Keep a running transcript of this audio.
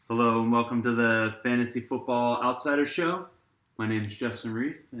Hello and welcome to the Fantasy Football Outsider Show. My name is Justin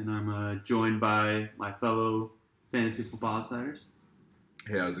Reith, and I'm joined by my fellow Fantasy Football Outsiders.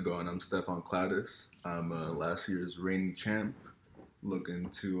 Hey, how's it going? I'm Stefan Cladis. I'm last year's reigning champ, looking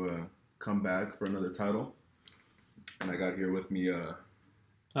to come back for another title. And I got here with me.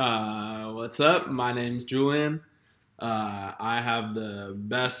 What's up? My name's Julian. I have the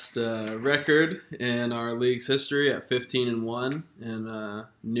best record in our league's history at 15-1 in a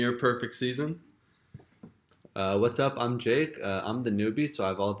near perfect season. What's up? I'm Jake. I'm the newbie, so I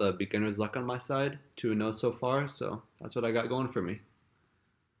have all the beginner's luck on my side. 2-0 so far, so that's what I got going for me.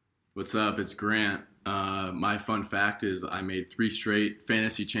 What's up? It's Grant. My fun fact is I made 3 straight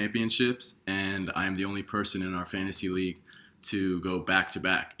fantasy championships, and I am the only person in our fantasy league to go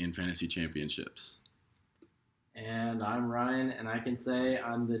back-to-back in fantasy championships. And I'm Ryan, and I can say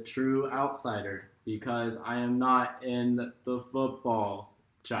I'm the true outsider because I am not in the football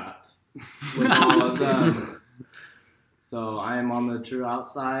chat with all of them. So I am on the true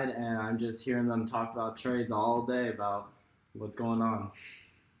outside, and I'm just hearing them talk about trades all day about what's going on.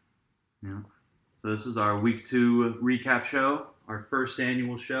 Yeah. So this is our Week 2 recap show, our first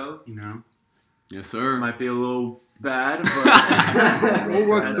annual show. Yes, sir. Might be a little bad, but We'll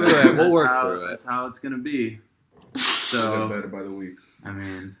work through it. We'll work through it. That's how it's going to be. Get So, better by the week.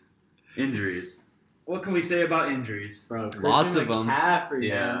 Injuries. What can we say about injuries? Bro, Lots of Christian them. McCaffrey,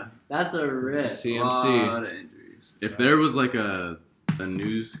 Yeah. man. That's a rip. A CMC. lot of injuries. If there was like a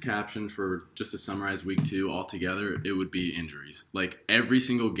news caption for just to summarize week 2 altogether, it would be injuries. Like every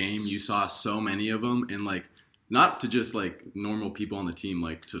single game, you saw so many of them, and like not to just like normal people on the team,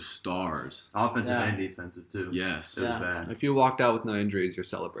 like to stars. Offensive Yeah. and defensive, too. Yes. It was Yeah. bad. If you walked out with no injuries, you're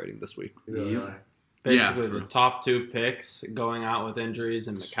celebrating this week. You really Yep. are. Basically, Yeah, the top 2 picks going out with injuries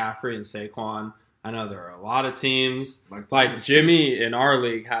and McCaffrey and Saquon. I know there are a lot of teams. Like Jimmy in our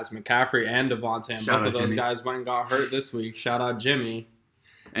league has McCaffrey and Devontae, and Shout both out of those Jimmy. guys went and got hurt this week. Shout out Jimmy.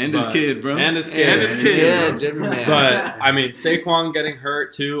 And his But- kid, bro. And his kid. Yeah, Jimmy man. But, I mean, Saquon getting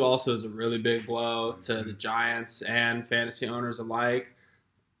hurt, too, also is a really big blow to the Giants and fantasy owners alike.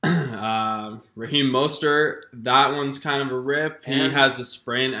 Raheem Mostert, that one's kind of a rip. He And- has a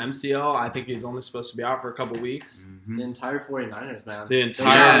sprained MCL. I think he's only supposed to be out for a couple weeks. The entire 49ers, man. The They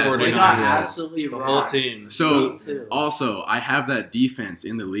entire Yes. got, 49ers. they got Yes. absolutely The rocked. whole team. So Me too. also, I have that defense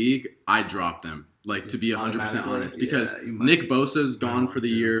in the league. I dropped them, like to be 100% honest, because Yeah, you might- Nick Bosa's gone for the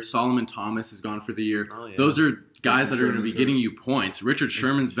too. year. Solomon Thomas is gone for the year. Oh, yeah. Those are guys that are going to be Sherman's getting you points. Richard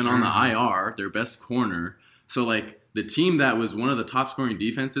Sherman's been on the Sherman. IR, their best corner. So like the team that was one of the top scoring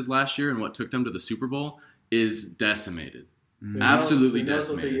defenses last year and what took them to the Super Bowl is decimated. Mhm. Who knows- absolutely who knows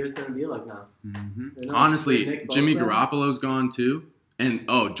what the decimated. year's going to be like now. Mhm. Who knows? Honestly, Nick Jimmy Bosa? Garoppolo's gone too. And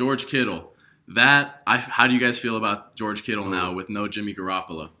George Kittle. How do you guys feel about George Kittle now with no Jimmy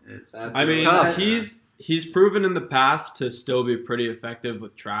Garoppolo? It's I mean, tough. he's proven in the past to still be pretty effective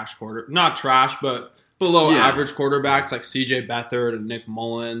with not trash, but below Yeah. average quarterbacks like CJ Beathard and Nick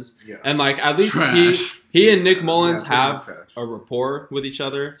Mullins. Yeah. And like at least Trash. he and Nick Mullins Yeah, pretty have much trash. a rapport with each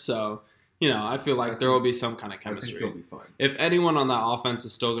other. So, I feel like there will be some kind of I think chemistry. he'll be fine. If anyone on that offense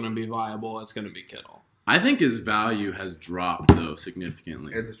is still going to be viable, it's going to be Kittle. I think his value has dropped though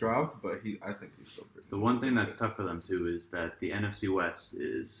significantly. It's dropped, but I think he's still pretty The one thing that's tough for them, too, is that the NFC West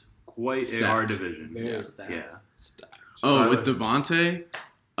is quite a Stacked. hard division. Very Yeah. stacked. Yeah. Oh, So- with Devontae,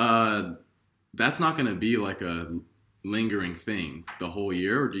 that's not going to be like a lingering thing the whole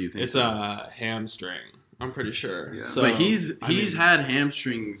year, or do you think It's so? a hamstring. I'm pretty sure. Yeah. So, But he's I mean, had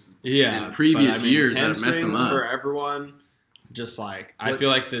hamstrings. Yeah, in previous but, I mean, years that have messed him hamstrings up. for everyone. Just like I What- feel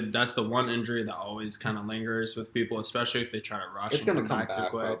like that's the one injury that always kind of lingers with people, especially if they try to rush It's and gonna come come back too back,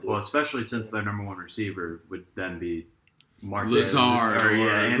 quick. probably. Well, especially since their number one receiver would then be Marquez Lazard or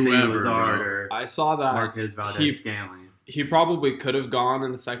Anthony whoever, Lazard bro. or I saw that Marquez Valdez he- Scantling. he probably could have gone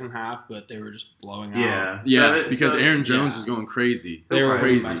in the second half, but they were just blowing out. Yeah. Yeah, So- because so- Aaron Jones yeah. was going crazy. They were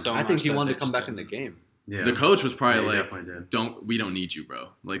crazy. winning by so I think much he that wanted they to come just back in the didn't. game. Yeah. The coach was Yeah, probably he like, definitely did. we don't need you, bro.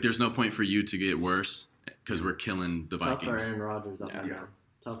 Like, there's no point for you to get worse because we're killing the Tough for Vikings. Aaron Rodgers up Yeah. there, man.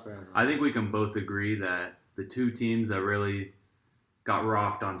 Tough for Aaron Rodgers. I think we can both agree that the two teams that really got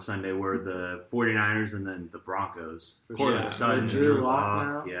rocked on Sunday were the 49ers and then the Broncos. For Cortland sure. Sutton, Drew Drew Lock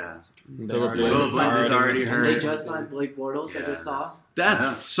Lock, now? yeah. They Philip already- Lindsay's already missing. hurt. And they just signed Blake Bortles, I just saw. That's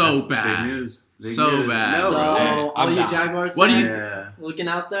Yeah, so that's bad. Big news. Big So news. bad. No, So, right. all you down. Jaguars What do you- fans Yeah. looking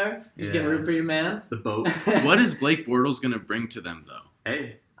out there, you can Yeah. root for your man. The boat. What is Blake Bortles going to bring to them, though?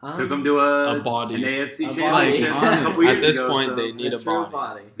 Hey, Um, took them to A body. an AFC A body. championship. Like, a couple At years this ago, point, so- they need a true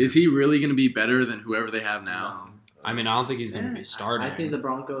body. Is he really going to be better than whoever they have now? I mean, I don't think he's going to be starting. I think the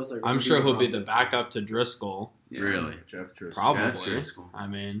Broncos are. Gonna I'm sure he'll be the Broncos. backup to Driscoll. Yeah. Really? Jeff Driscoll. Probably. Jeff Driscoll. I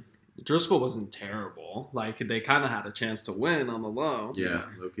mean, Driscoll wasn't terrible. Like, they kind of had a chance to win on the low. Yeah,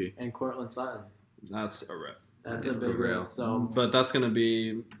 low-key. And Cortland Sutton. That's a rip. That's Yeah, a big for real. deal. So But that's going to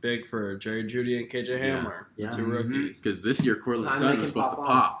be big for Jerry Judy and KJ Yeah. Hamler, the Yeah. two Mhm. rookies. Because this year, Cortland Time Sutton they was can supposed to pop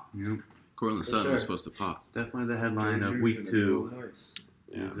pop. Yep. Cortland For Sutton sure. was supposed to pop. It's definitely the headline of week 2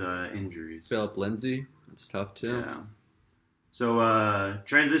 is injuries. Philip Lindsay. That's tough too. Yeah. So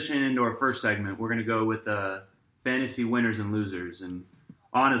transitioning into our first segment, we're going to go with fantasy winners and losers. And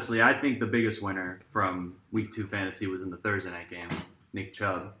honestly, I think the biggest winner from week 2 fantasy was in the Thursday night game, Nick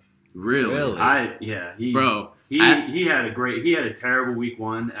Chubb. Really? Really? Bro, He had a terrible week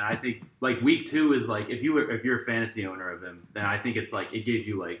 1, and I think like week 2 is like if you're a fantasy owner of him, then I think it's like it gave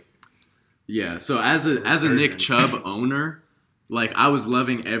you like yeah. So as a Nick Resurgence. Chubb owner, like I was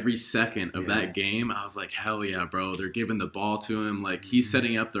loving every second of Yeah. that game. I was like, hell yeah, bro! They're giving the ball to him. Like he's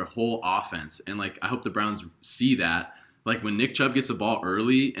setting up their whole offense, and like I hope the Browns see that. Like when Nick Chubb gets the ball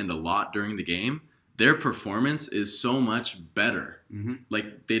early and a lot during the game, their performance is so much better. mhm.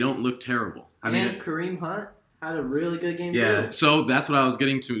 Like they don't look terrible. I mean, and Kareem Hunt had a really good game Yeah. too. So that's what I was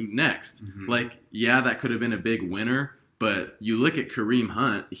getting to next. Mhm. Like, yeah, that could have been a big winner, but you look at Kareem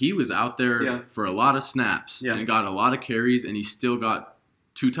Hunt, he was out there Yeah. for a lot of snaps Yeah. and got a lot of carries, and he still got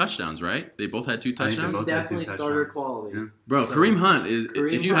 2 touchdowns, right? They both had 2 I think they touchdowns? both He's had definitely 2 starter touchdowns. quality. Yeah. Bro, So, Kareem Hunt is,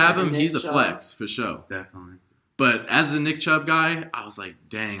 Kareem if you Hunt have him, and he's a Nick Chubb. flex for sure. Definitely. But as a Nick Chubb guy, I was like,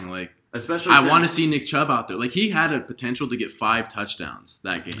 dang, like, Especially I want to since- see Nick Chubb out there. Like, he had a potential to get 5 touchdowns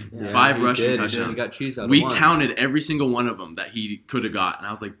that game. Yeah. 5 he rushing did. touchdowns. He got cheese out We of one. counted every single one of them that he could have got, and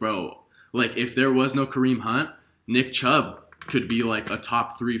I was like, bro, like if there was no Kareem Hunt, Nick Chubb could be like a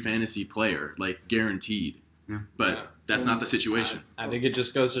top 3 fantasy player, like guaranteed. Yeah. But Yeah. that's not the situation. I think it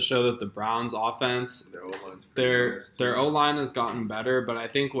just goes to show that the Browns' offense, Their O-line's pretty their nice, too. their O line has gotten better, but I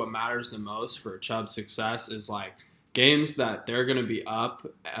think what matters the most for Chubb's success is like games that they're going to be up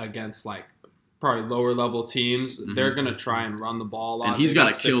against like probably lower level teams. Mhm. They're going to try and run the ball a lot. And he's They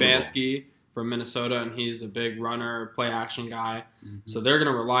gotta got kill the ball. Stefanski from Minnesota, and he's a big runner, play action guy. Mhm. So they're going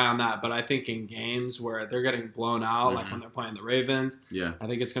to rely on that. But I think in games where they're getting blown out, like Mhm. when they're playing the Ravens, Yeah, I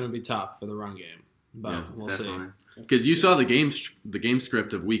think it's going to be tough for the run game. But Yeah, we'll Definitely. because you saw the game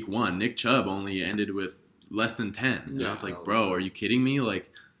script of Week 1. Nick Chubb only ended with less than 10. And I was like, bro, are you kidding me? Like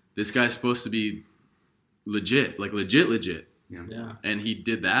this guy's supposed to be legit, like legit. see. Yeah. And he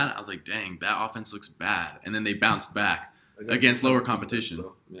did that. I was like, dang, that offense looks bad. And then they bounced back Against against the lower defense, competition.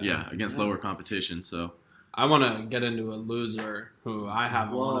 though. Yeah, against Yeah. lower competition. So I want to get into a loser who I have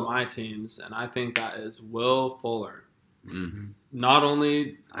on one of Whoa. my teams, and I think that is Will Fuller. mm. Not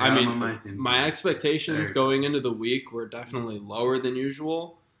only, I I got him mean, on my team, my too. expectations Very- going into the week were definitely lower than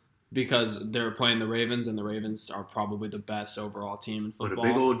usual because they're playing the Ravens, and the Ravens are probably the best overall team in Put a football.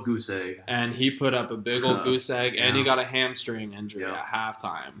 big old goose egg. And he put up a big old goose egg, and he Yeah. got a hamstring injury Yeah. at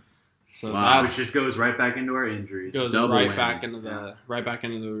halftime. So Wow. Which that just goes right back into our injuries. goes Double right whammy. back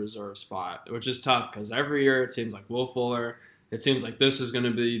into the reserve spot, which is tough because every year it seems like Will Fuller. It seems like this is going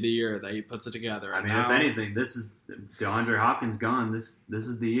to be the year that he puts it together. I And mean, now, if anything, this is DeAndre Hopkins gone. This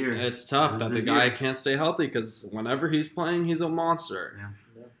is the year. it's tough This that is the his guy year. can't stay healthy because whenever he's playing, he's a monster.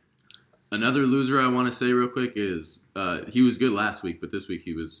 Another loser I want to say real quick is he was good last week, but this week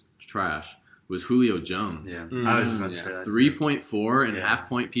he was trash. Was Julio Jones. Yeah, Mm, I was about to yeah. say that. too. 3.4 and Yeah. half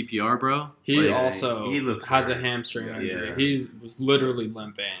point PPR, bro. He Like, also he looks has a hurt. hamstring Yeah, injury. yeah. He was literally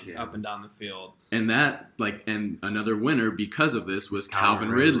limping Yeah. up and down the field. and that and another winner because of this was Calvin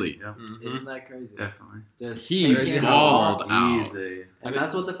Ridley. Yeah, Mhm. Isn't that crazy? definitely. Just He taking it balled all. out. He's a And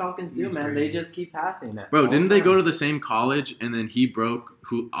that's what the Falcons do, He's man. crazy. They just keep passing it. Bro, all didn't the they time. go to the same college and then he broke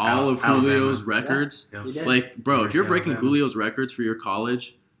all of Alabama. Julio's records? yeah. He did. Like, bro, if you're University of breaking Alabama. Julio's records for your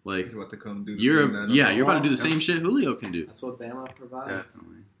college, like He's about to come do the you're same in the NFL. you're about to do the Yeah. same shit Julio can do. That's what Bama provides.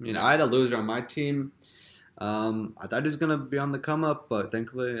 Definitely. I mean, I had a loser on my team. I thought he was gonna be on the come up, but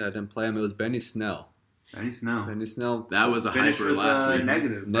thankfully I didn't play him. It was Benny Snell. Benny Snell. Benny Snell. That was a Finished hyper with, last week.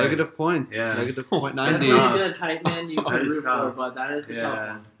 Negative. Negative points. Yeah. Negative That's .90. really tough. good hype man you That can is root for, tough. but that is a Yeah. tough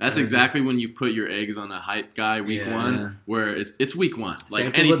one. That's exactly when you put your eggs on a hype guy week Yeah. one, Yeah. where it's week one. Like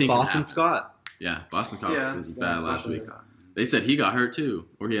Same thing anything with can Boston happen. Scott. Yeah, Boston Scott Yeah. was Yeah, bad last Boston week. Scott. They said he got hurt too,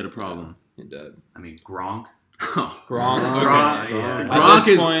 or he had a problem. He did. I mean, Gronk. Gronk. Gronk, Okay. yeah. At Gronk this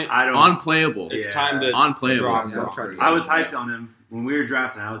is point, I don't. Unplayable. it's Yeah. time to Unplayable. drop Yeah, I'm Gronk. trying to- I was hyped on him when we were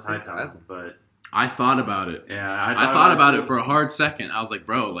drafting. I was hyped on him, but I thought about it. yeah, I thought about it too. for a hard second. I was like,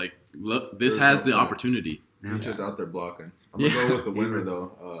 bro, like, look, this There's has the no point. opportunity. Yeah. He's just out there blocking. I'm gonna Yeah. go with the winner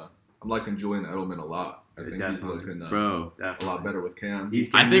though. I'm liking Julian Edelman a lot. I think he's Definitely. looking Bro, a lot better with Cam. He's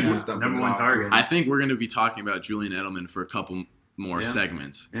I think just dumping number it one off to target. him. I think we're going to be talking about Julian Edelman for a couple more Yeah.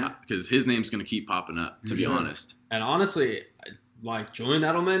 segments. Yeah. Because his name's going to keep popping up, to be Sure. honest. And honestly, like Julian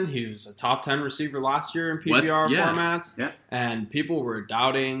Edelman, he was a top 10 receiver last year in What's- PPR yeah. formats. Yeah. And people were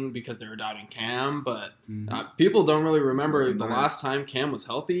doubting because they were doubting Cam, but Mhm. people don't really remember So the nice. last time Cam was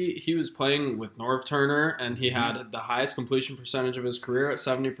healthy. He was playing with Norv Turner, and he had the highest completion percentage of his career at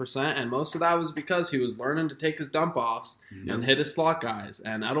 70%, and most of that was because he was learning to take his dump offs and hit his slot guys.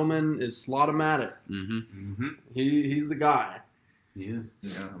 And Edelman is slot-o-matic. hmm Mm-hmm. He's the guy. He is.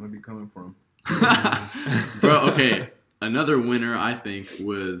 Yeah, I'm gonna be coming for him. Bro, okay. Another winner, I think,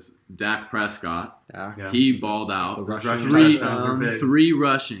 was Dak Prescott. Yeah. Yeah. He balled The out. rushing Rushing Three- touchdowns were big. 3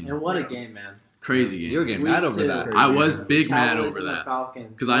 rushing. And what a game, man. Crazy You game. were getting Week mad over 2. that. I was big mad Cowboys over and the that. Falcons.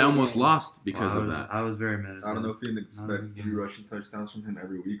 Because I What a almost game. lost because Well, of that. I was very mad. at I don't that. know if you can expect 3 rushing touchdowns from him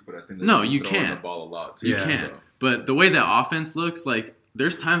every week, but I think No, he's you throwing can't. the ball a lot too. You Yeah. can't. But the way that offense looks, like,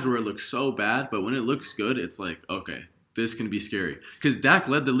 there's times where it looks so bad, but when it looks good, it's like, okay, this can be scary. Because Dak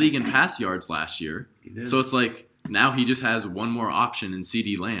led the league in pass yards last year. He did. So it's like, now he just has one more option in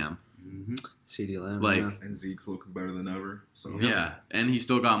CD Lamb. Mhm. CeeDee Lamb. Like- yeah. And Zeke's looking better than ever. So Yeah. And he's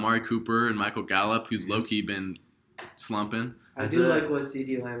still got Amari Cooper and Michael Gallup, who's low-key been slumping. I That's do it. like what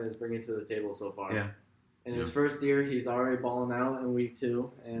CD Lamb is bringing to the table so far. Yeah. In his first year, he's already balling out in week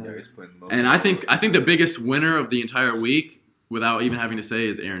 2. And yeah, he's playing the most. And I think the biggest winner of the entire week, without even having to say,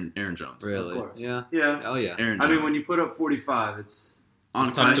 is Aaron Jones. Really? course. Yeah. Yeah. Oh yeah. Aaron I Jones. mean, when you put up 45, it's on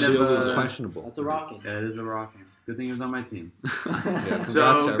It's tough to question. build uh, his own. Questionable. that's a rocking. yeah, it is a rocking. Good thing he was on my team. Yeah, congrats So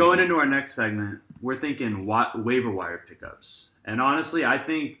to going everyone. into our next segment, we're thinking waiver wire pickups, and honestly, I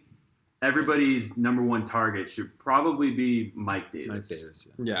think everybody's number one target should probably be Mike Davis. Mike Davis.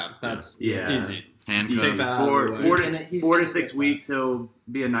 Yeah. Yeah, that's Yeah. easy. Handcuffs. Take that out of Four, the way. four, He's to, gonna- he's 4 to gonna 6 get weeks, he'll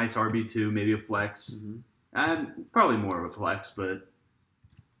be a nice RB2, maybe a flex, Mm-hmm. and probably more of a flex, but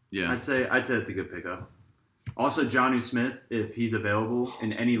Yeah. I'd say it's a good pickup. Also, Jonnu Smith, if he's available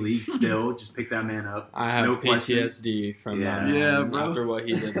in any league, still just pick that man up. I have No question. PTSD from Yeah. that man Yeah, bro. after what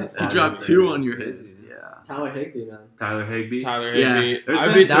he did this I last dropped year. 2 on your head. Yeah, Tyler Higbee, man. Tyler Higbee. Tyler Yeah. Higbee. There's I'd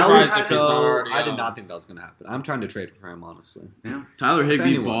been- be that That surprised was if he's not so. already I did out. not think that was gonna happen. I'm trying to trade for him, honestly. Tyler Higbee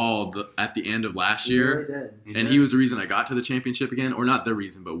anyone. balled at the end of last He year. really did. And he was the reason I got to the championship again, or not the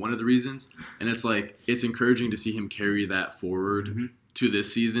reason, but one of the reasons. And it's like, it's encouraging to see him carry that forward Mhm. to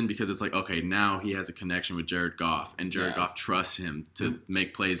this season, because it's like, okay, now he has a connection with Jared Goff, and Jared Yeah. Goff trusts him to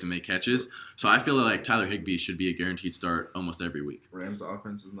make plays and make catches. So I feel like Tyler Higbee should be a guaranteed start almost every week. Rams'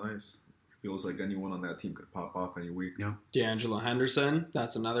 offense is nice. Feels like anyone on that team could pop off any week. Yeah. D'Angelo Henderson,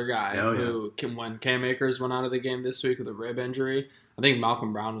 that's another guy Oh, yeah. who, when Cam Akers went out of the game this week with a rib injury, I think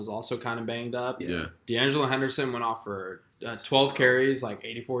Malcolm Brown was also kind of banged up. Yeah. D'Angelo Henderson went off for 12 carries, like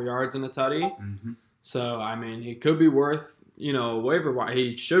 84 yards and a tutty. Mhm. So, I mean, he could be worth, waiver wire.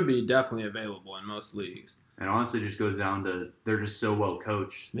 He should be definitely available in most leagues. And honestly, it just goes down to they're just so well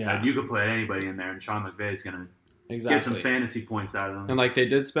coached. Yeah. that you could play anybody in there, and Sean McVay is gonna Exactly. get some fantasy points out of them. And, like, they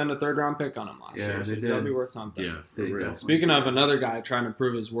did spend a third-round pick on him last Yeah, year, so they that'll did. be worth something. Yeah, for They real. definitely- Speaking of another guy trying to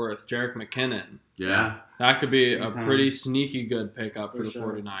prove his worth, Jerick McKinnon. Yeah. That could be a Anytime. pretty sneaky good pickup for For the sure.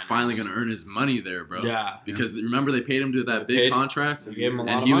 49ers. He's finally going to earn his money there, bro. Yeah. Because remember, they paid him to that They big paid- contract, They gave him a lot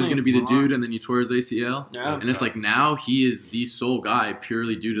and of he was money. going to be the dude, and then he tore his ACL. Yeah. And it's like, now he is the sole guy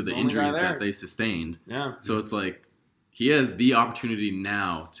purely due to the He's the only guy injuries there. that they sustained. Yeah. So it's like, he has the opportunity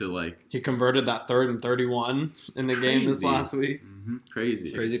now to, like, He converted that 3rd and 31 in the game this Crazy. last week. Mhm.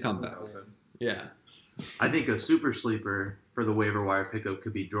 crazy. Crazy comeback. Yeah. I think a super sleeper for the waiver wire pickup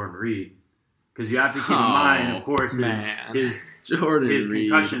could be Jordan Reed, because you have to keep in Oh, mind, of course, man. his Jordan his Reed.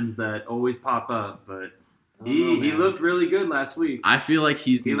 concussions that always pop up. But I don't know, he man. looked really good last week. I feel like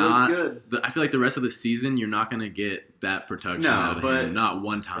he's He not. looked good. I feel like the rest of the season, you're not going to get that production No, out of but- him. Not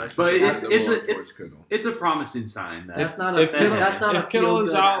one time. But it's towards Kittle. It's a promising sign that That's not If a Kittle, that's not if a Kittle is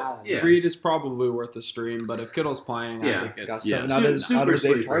feel-good out, ad. Yeah. Reed is probably worth a stream. But if Kittle's playing, Yeah. I think Got it's Yeah. 7 out of Super his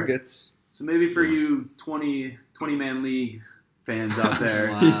 8 sleeper. targets. So maybe for you 20-man league fans out there,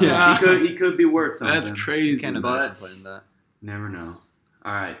 Wow. Yeah. he could be worth something. That's crazy. Can't But- imagine playing that. Never know.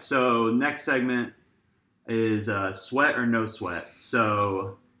 All right, so next segment is sweat or no sweat.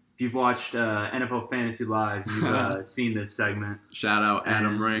 So if you've watched NFL Fantasy Live, you've seen this segment. Shout out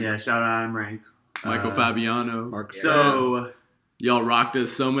Adam And, Rank, Yeah, shout out Adam Rank. Michael Fabiano. Mark So Y'all rocked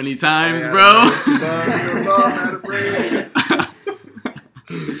us so many times, Yeah, bro.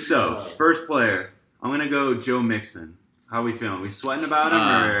 so first player, I'm gonna go Joe Mixon. How we feeling? We sweating about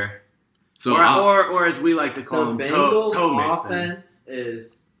him, So or as we like to call The him, Bengals toe Mixon? offense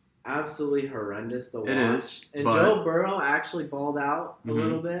is absolutely horrendous to watch. It is, And but- Joe Burrow actually balled out a Mhm.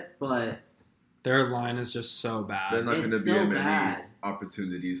 little bit, but Their line is just so bad. They're not going to It's be so in many bad.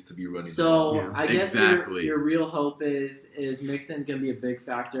 opportunities to be running. So Yeah. I guess Exactly. your real hope is Mixon going to be a big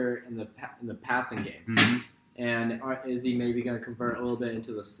factor in the passing game, Mhm. and is he maybe going to convert a little bit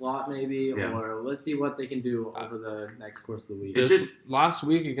into the slot maybe, Yeah. or let's see what they can do over the next course of the week. It's This last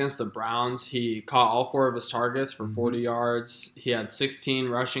week against the Browns, he caught all 4 of his targets for Mhm. 40 yards. He had 16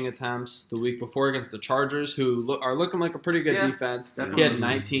 rushing attempts. The week before against the Chargers, who are looking like a pretty good Yeah, defense, he definitely. had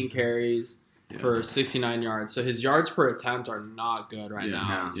 19 carries Yeah. for 69 yards. So his yards per attempt are not good right Yeah.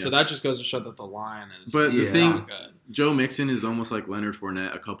 now. No. So that just goes to show that the line is But the Yeah. thing, not good. Joe Mixon is almost like Leonard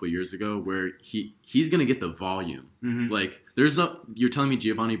Fournette a couple years ago, where he's going to get the volume. Mhm. Like, there's no. You're telling me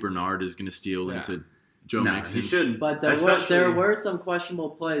Giovanni Bernard is going to steal Yeah. into Joe No, Mixon? he shouldn't. But Especially- there were some questionable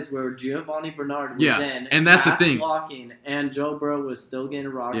plays where Giovanni Bernard was Yeah, in, and that's the pass thing. blocking, and Joe Burrow was still getting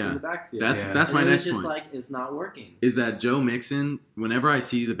rocked Yeah. in the backfield. That's Yeah. that's and my it next was just point. like it's not working. Is that Joe Mixon? Whenever I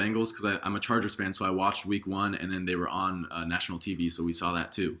see the Bengals, because I'm a Chargers fan, so I watched Week 1, and then they were on national TV, so we saw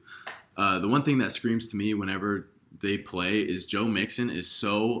that too. The one thing that screams to me whenever they play is Joe Mixon is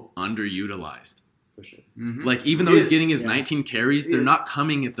so underutilized. For sure. Mhm. Like, even though he's Yeah. getting his Yeah. 19 carries, He they're is. not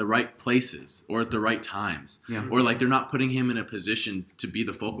coming at the right places or at the right times. Yeah. Or, like, they're not putting him in a position to be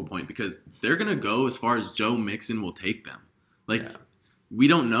the focal point because they're going to go as far as Joe Mixon will take them. Like, Yeah. we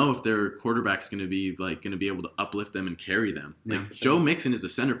don't know if their quarterback's going to be able to uplift them and carry them. Like, Yeah. Joe Mixon is a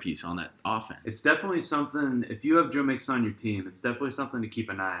centerpiece on that offense. It's definitely something. If you have Joe Mixon on your team, it's definitely something to keep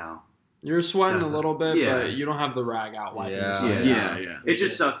an eye out. You're sweating Definitely. a little bit, Yeah. but you don't have the rag out wiping Yeah. yourself. yeah. It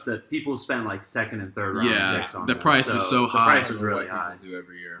just sucks that people spend like second and third round Yeah, picks on the them. price was so The high. price I was don't know really what high. people do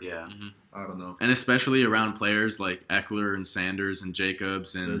every year. Yeah. I don't know. And especially around players like Eckler and Sanders and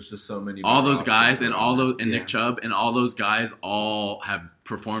Jacobs and There's just so many. all more those guys options. and all those and Yeah. Nick Chubb and all those guys all have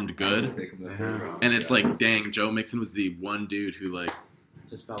performed good. Take 'em the Yeah. third round. And it's Yeah. like, dang, Joe Mixon was the one dude who like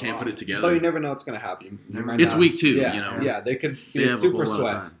Just fell can't off. put it But together. you never know what's going to happen. You might It's not- week 2, Yeah, you know. yeah, they could They be a have a super whole lot of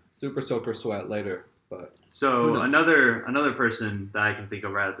sweat, time. super soaker sweat later. But Who So knows? another person that I can think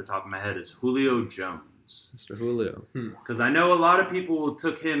of right at the top of my head is Julio Jones. Mr. Julio, Because I know a lot of people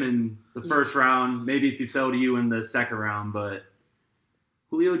took him in the first round. Maybe if he fell to you in the second round, but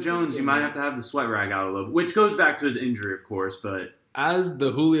Julio Jones, you might have to have the sweat rag out a little bit, which goes back to his injury, of course. But As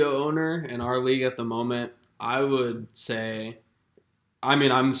the Julio owner in our league at the moment, I would say, I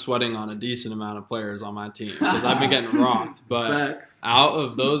mean, I'm sweating on a decent amount of players on my team because I've been getting rocked. But facts. out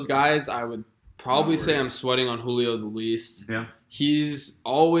of those guys, I would probably say I'm sweating on Julio the least. Yeah. He's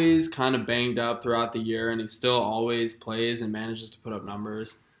always kind of banged up throughout the year, and he still always plays and manages to put up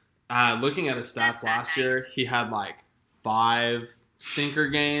numbers. Looking at his stats last year, he had like 5 stinker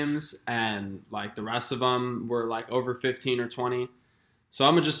games, and like the rest of them were like over 15 or 20. So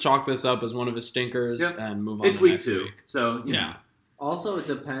I'm gonna just chalk this up as one of his stinkers Yeah. and move on. It's to week next 2, week. so you Yeah. Also, it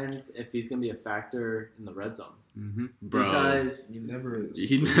depends if he's going to be a factor in the red zone. know. Mm-hmm. Bro, Because He never is.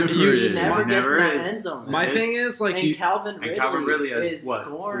 he never he is. never gets Never in that is. end zone. My It's- thing is like and you, Calvin Ridley has, is what,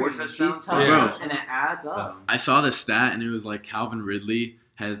 scoring 4 these touchdowns? touchdowns, Bro. and it adds So, up. I saw the stat and it was like Calvin Ridley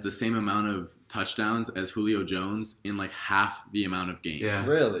has the same amount of touchdowns as Julio Jones in like half the amount of games. Yeah.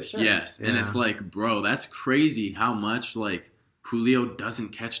 really? Sure. Yes, and Yeah. it's like, bro, that's crazy how much like Julio doesn't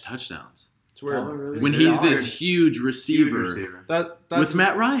catch touchdowns it's weird. Calvin Ridley's when a he's dog. this huge huge receiver, receiver. That's with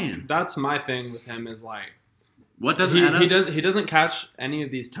Matt Ryan. That's my thing with him is like What doesn't he, add up? he doesn't catch any of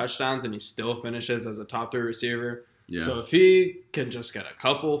these touchdowns and he still finishes as a top 3 receiver. Yeah. So if he can just get a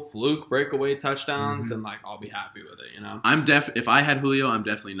couple fluke breakaway touchdowns, Mhm. then like I'll be happy with it, you know. If I had Julio, I'm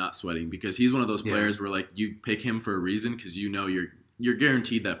definitely not sweating because he's one of those Yeah. players where like you pick him for a reason because you know you're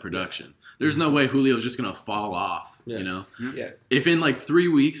guaranteed that production. There's no way Julio's just gonna fall off. Yeah. You know, Yeah. if in like 3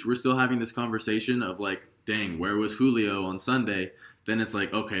 weeks we're still having this conversation of like, dang, where was Julio on Sunday? Then it's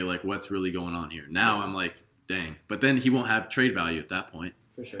like, okay, like what's really going on here? Now I'm like, dang, but then he won't have trade value at that point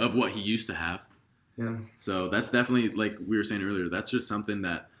For sure. of what he used to have. Yeah. So that's definitely, like we were saying earlier, that's just something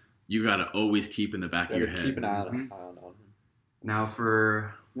that you got to always keep in the back of your Keep an head. eye on Mhm. him. Now,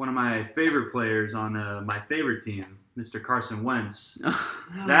 for one of my favorite players on my favorite team, Mr. Carson Wentz,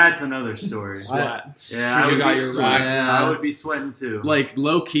 that's another story. Sweat. Yeah, I you would, got be your sweating. rack. I would be sweating too. Like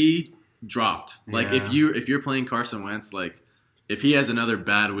low key dropped. Like Yeah. if you're playing Carson Wentz, like if he has another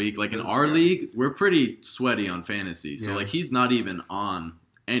bad week, like in That's our true. league, we're pretty sweaty on fantasy. So Yeah. like he's not even on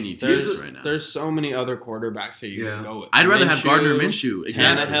any teams There's right now. there's so many other quarterbacks that you Yeah. can go with. I'd rather have Gardner Minshew.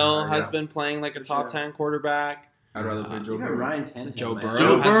 Exactly. Tannehill has Yeah. been playing like a For top sure. 10 quarterback. I'd rather play Joe You got Burrow. Ryan Tannehill. Joe man. Burrow.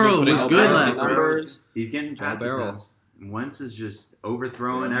 Joe has been Burrow putting was up good fantasy last week. numbers. He's getting passing Barrel. attempts. And Wentz is just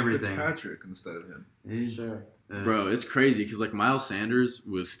overthrowing Yeah, everything. Fitzpatrick instead of him. He's- Sure. Bro, it's crazy because like Miles Sanders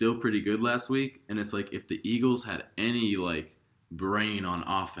was still pretty good last week, and it's like if the Eagles had any like brain on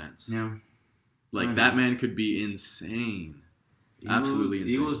offense, yeah. Like, I know. that man could be insane. Absolutely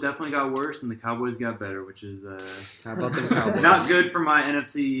insane. Eagles definitely got worse, and the Cowboys got better, which is How about them Cowboys? not good for my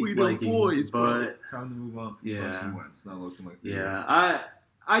NFC East We the liking, boys, bro. but Time to move on. Yeah. Carson Wentz not looking like the yeah,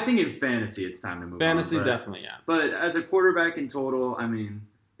 I think in fantasy it's time to move Fantasy, on. but- definitely, yeah. But as a quarterback in total, I mean,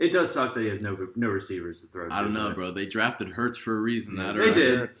 it does suck that he has no receivers to throw to. I don't know, but bro. They drafted Hurts for a reason. That They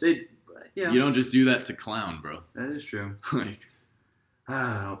or- did. Yeah, You don't just do that to clown, bro. that is true. Like,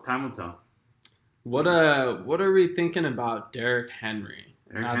 Time will tell. What are we thinking about Derrick Henry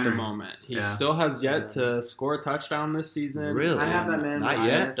Derrick at the Henry. moment? He Yeah. still has yet to score a touchdown this season. Really? I have that man. in Not my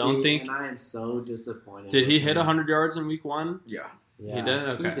yet? fantasy, Don't think- And I am so disappointed. Did he with hit him. 100 yards in week 1? Yeah. Yeah, He did?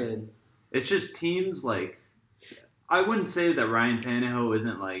 Okay. He did. It's just teams like I wouldn't say that Ryan Tannehill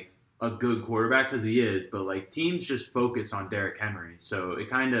isn't like a good quarterback because he is, but like teams just focus on Derrick Henry, so it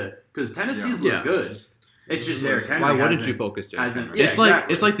kind of because Tennessee's Yeah. look good. It's just Derrick Henry. Why wouldn't hasn't- you focus, Derrick hasn't- Henry? Yeah, it's like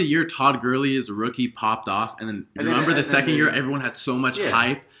exactly. it's like the year Todd Gurley as a rookie popped off, and then And then- remember the and second then- year everyone had so much Yeah.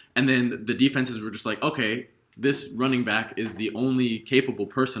 hype, and then the defenses were just like, okay, this running back is the only capable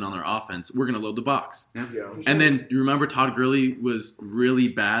person on their offense. We're gonna load the box. Yeah. And then you remember Todd Gurley was really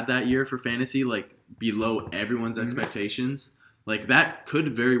bad that year for fantasy, like below everyone's expectations. Like that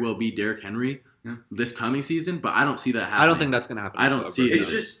could very well be Derrick Henry Yeah. this coming season, but I don't see that happening. I don't think that's going to happen. I don't see it It's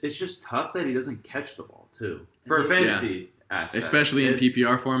either. just tough that he doesn't catch the ball too for a Yeah. fantasy aspect, especially in It-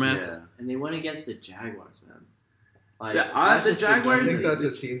 PPR formats. Yeah. And they went against the Jaguars, man. Like, Yeah, that's the just Jaguars- I think ridiculous.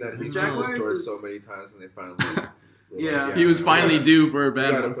 that's a team that The he Jaguars destroyed is- so many times, and they finally. Yeah. realized, He was finally due for a We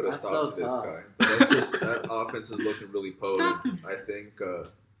bad gotta one. put a That's stop so to this tough. guy. That's just that offense is looking really potent. Stop him. I think,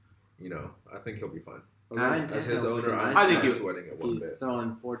 I think he'll be fine. Ryan As his Tannehill's owner, looking I'm nice I think not you- sweating it one He's bit.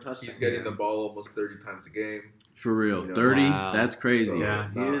 throwing 4 touchdowns. He's getting the ball almost 30 times a game. For real. You know, 30? wow. That's crazy. So, Yeah,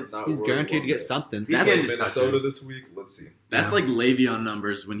 he is- not He's worried guaranteed one to get bit. something. He's That's- getting his Minnesota touches. this week. Let's see. That's Yeah. like Le'Veon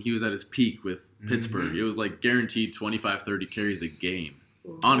numbers when he was at his peak with Pittsburgh. Mhm. It was like guaranteed 25, 30 carries a game.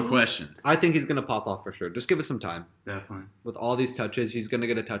 On question. I think he's going to pop off for sure. Just give us some time. Definitely. With all these touches, he's going to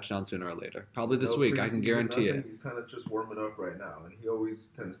get a touchdown sooner or later. Probably this No week. I can preseason, guarantee nothing. it. He's kind of just warming up right now, and he always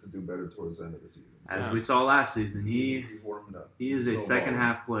tends to do better towards the end of the season. So As we saw last season, he's warming up. he is a Still second balling.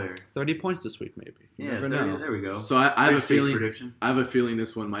 half player. 30 points this week, maybe. You Yeah, never 30, know. there we go. So I have a Good feeling prediction.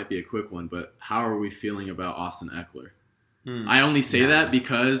 this one might be a quick one, but how are we feeling about Austin Eckler? Hmm. I only say that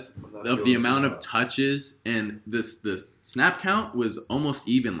because I'm not of the feeling amount too of hot. touches and the snap count was almost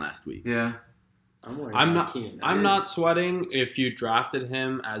even last week. Yeah. I'm worried I'm about not. Keenan I'm Allen. not sweating if you drafted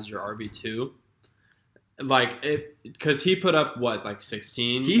him as your RB2. Like it, because he put up what, like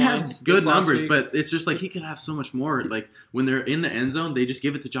 16. He had points good this last numbers, week? but it's just like he could have so much more. Like when they're in the end zone, they just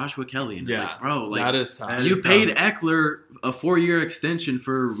give it to Joshua Kelly, and it's Yeah, like, bro, like that is tough. that you is paid tough. Eckler a 4-year extension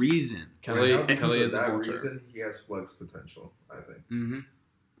for a reason. Kelly, Right now, because Kelly of is a that vulture. reason, he has flex potential. I think. Mm-hmm.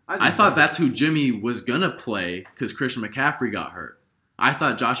 I thought that's who Jimmy was gonna play because Christian McCaffrey got hurt. I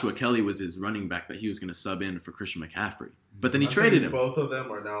thought Joshua Kelly was his running back that he was gonna sub in for Christian McCaffrey, but then he I'm traded saying him. Both of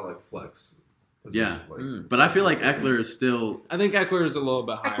them are now like flex. Yeah. Like, But I feel like Eckler is still. I think Eckler is a little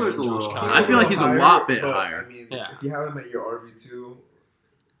bit higher. Eckler's than a Josh little Kelly. I feel like he's a higher, lot bit but, higher. I mean, Yeah. if you have him at your RB2,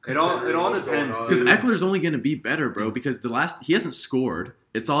 It all considering what's depends, going on- Because Dude. Eckler's only going to be better, bro. Because he hasn't scored.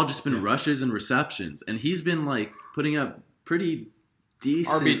 It's all just been Yeah. rushes and receptions, and he's been like putting up pretty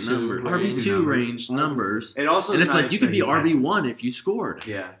decent RB2 numbers, range RB2 numbers. range numbers. It also And is it's like nice you could that be he catches. RB1 if you scored.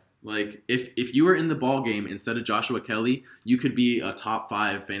 Yeah. Like if you were in the ball game instead of Joshua Kelly, you could be a top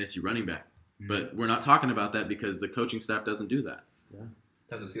 5 fantasy running back. But we're not talking about that because the coaching staff doesn't do that.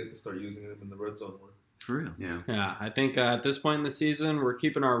 Tennessee have to start using him in the red zone more. For real. Yeah. Yeah, I think at this point in the season, we're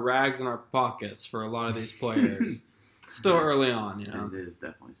keeping our rags in our pockets for a lot of these players. Still early on, you know. It is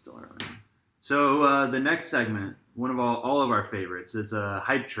definitely still early. So the next segment, one of all of our favorites, is a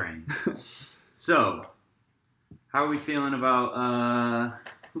hype train. So, how are we feeling about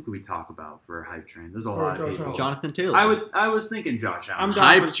who could we talk about for a hype train? There's a lot of Josh people. Allen. Jonathan Taylor. I was thinking Josh Allen. I'm down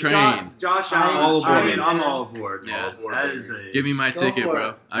Hype for- train. Josh I'm Allen. all I aboard. mean, I'm all aboard. Yeah. All aboard, That baby. is a. Give me my Go ticket, for bro.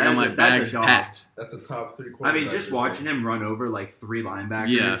 it. I got my That's a bags dog. packed. That's a top 3 I quarterback. mean, just watching him run over like 3 linebackers.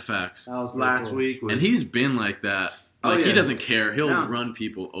 Yeah, facts. That was pretty Last cool. week was, And he's been like that. Oh, Like yeah. he doesn't care. He'll No. run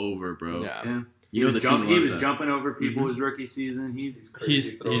people over, bro. Yeah. Yeah. You know the team he loves was that. jumping over people Mhm. his rookie season. He's crazy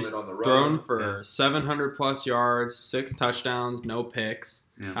He's throwing it on the run. thrown for Yeah. 700 plus yards, 6 touchdowns, no picks.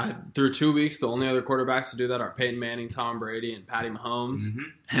 Yeah. Through 2 weeks, the only other quarterbacks to do that are Peyton Manning, Tom Brady, and Patty Mahomes. Mhm.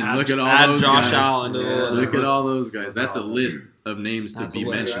 And Add- look at all add those Josh guys. Allen to the Yeah. list. Look at all those guys. That's a Awesome. list of names to That's be a list.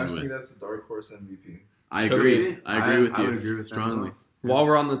 If you mentioned ask me, with. that's a dark horse MVP. I Could agree. be. I agree with I you would agree with that strongly. as While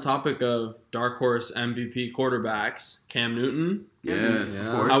we're on the topic of dark horse MVP quarterbacks, Cam Newton. Yes.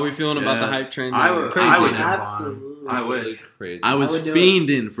 Of course. How are we feeling about the Yes. hype train? I there? would- Crazy. I would jump on him. Absolutely absolutely. I Really wish. crazy. I I was would do it.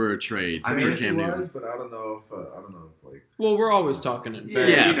 fiending for a trade I for mean, Cam Newton. Fantasy-wise, but I don't know if like Well, we're always talking in Yeah,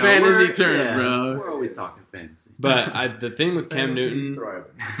 fantasy. Yeah, you know, fantasy we're- terms, yeah, bro. We're always talking fantasy. But the thing with Cam fantasy's Newton,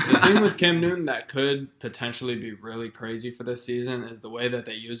 thriving. the thing with Cam Newton that could potentially be really crazy for this season is the way that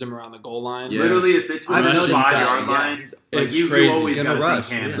they use him around the goal line. Yeah. Literally, if it's I within the noticed 5-yard that, line, like It's you crazy. always Gonna got to rush.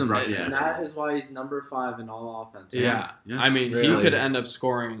 think Cam is Yeah. rushing. Yeah. And that is why he's number 5 in all offense. Yeah. Yeah. I mean, he Really? could end up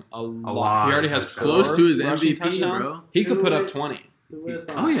scoring a lot. lot He already of has touchdowns. four Close to his rushing MVP, touchdowns. bro. He could Who put up would- 20. Who would've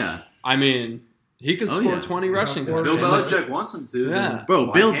thought? Oh yeah, I mean, he could Oh, score yeah. 20 rushing Bill Bill touchdowns. Belichick wants him to. Yeah. then bro.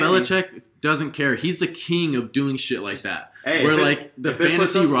 why Bill can't he? Belichick doesn't care. He's the king of doing shit like that. Hey, Where if it- like the if it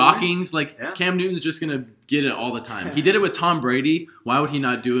puts fantasy up rockings, like yeah. Cam Newton's just gonna get it all the time. He did it with Tom Brady. Why would he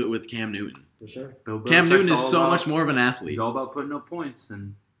not do it with Cam Newton? For sure. Bill Cam Belichick's Newton is all so about- much more of an athlete. He's all about putting up points,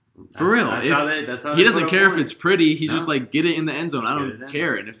 and For real, That's if- how they. That's how He they doesn't put up care if points. it's pretty. He's No. just like, get it in the end zone. I Get it don't in.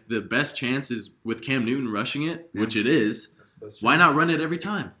 care. And if the best chance is with Cam Newton rushing it, Yeah. which it is, That's why not run it every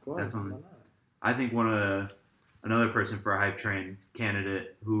time? Go ahead. Definitely. Why not? I think another person for a hype train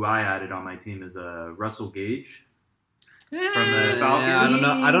candidate who I added on my team is Russell Gage from the Falcons.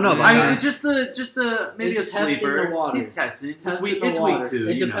 Yeah, I don't know about I that. mean, just a maybe He's a sleeper. testing the waters. He's testing. Testing It's the week waters. 2.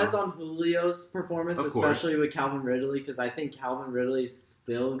 It you depends know. on Julio's performance, Of course. especially with Calvin Ridley, because I think Calvin Ridley's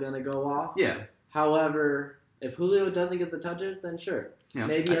still gonna go off. Yeah, However, if Julio doesn't get the touches, then sure, Yeah.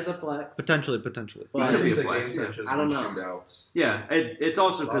 maybe as a flex. Potentially. He But could be a the flex, games yeah. have just I don't been know. shootouts. yeah. It's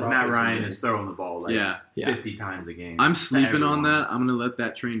also because A lot of Matt Ryan opportunity. is throwing the ball like Yeah. 50 times a game. I'm to sleeping on everyone. that. I'm gonna let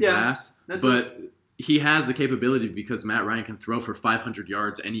that train Yeah, pass. that's But he has the capability because Matt Ryan can throw for 500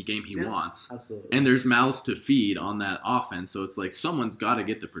 yards any game he Yeah. wants. Absolutely. And there's mouths to feed on that offense, so it's like someone's got to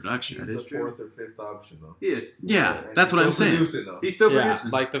get the production. He's That the is true. 4th or 5th option though. Yeah, And that's he's what I'm still saying. producing, though. He's still Yeah,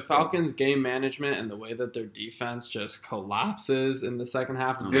 producing. like the Falcons' game management and the way that their defense just collapses in the second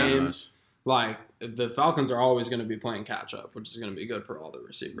half of Oh my games. Like the Falcons are always going to be playing catch up, which is going to be good for all the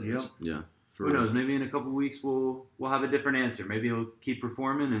receivers. Yep. Yeah, for Who real. knows? Maybe in a couple weeks we'll have a different answer. Maybe he'll keep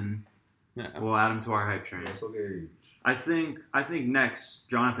performing and Yeah. we'll add him to our hype train. Russell Gage. I think next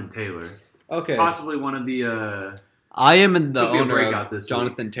Jonathan Taylor, Okay. possibly one of the. I am in the Could be a owner breakout of this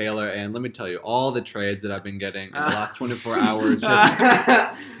Jonathan Taylor, and let me tell you, all the trades that I've been getting in the last 24 hours. Just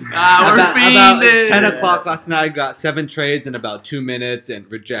We're about fiending. 10 o'clock last night, I got 7 trades in about 2 minutes and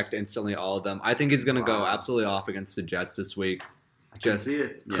reject instantly all of them. I think he's going to go Wow. absolutely off against the Jets this week. I can Just see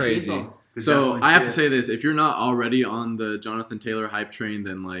it. Yeah. crazy. Could So definitely I have see to it. say this: if you're not already on the Jonathan Taylor hype train,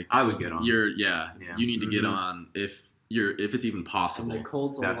 then like I would get on. you're Yeah. you need to get Mhm. on if it's even And possible. the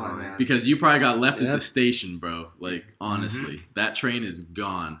Colts are Definitely. one, man. Because you probably got left at Yep. the station, bro. Like, honestly, that train is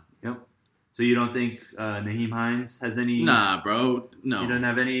gone. So you don't think Naheem Hines has any? Nah, bro. He No. doesn't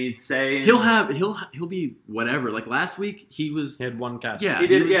have any say. in- He'll be whatever. Like last week, he was. He had one catch. Yeah, He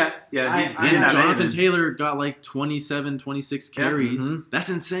did. was- Yeah. He I didn't And have Jonathan anything. Taylor got like 27, 26 Yeah. carries. Mhm. That's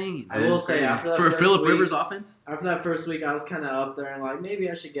insane. I will That is say crazy. after that For a first Phillip week, Rivers offense? after that first week, I was kind of up there and like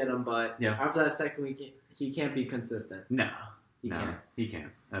maybe I should get him, but Yeah. after that second week, he can't be consistent. No. He can't. He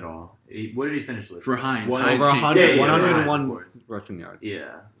can't at all. What did he finish with? For Hines. One Hines over can't- 100, Yeah, 101 of course. rushing yards. Yeah.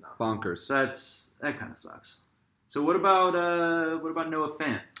 Bonkers. So that kind of sucks. So what about Noah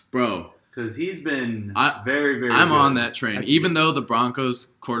Fant? Bro, Because he's been I- very, very. I'm good. on that train. Actually- Even though the Broncos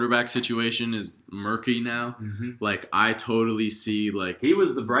quarterback situation is murky now, Mhm. like I totally see like He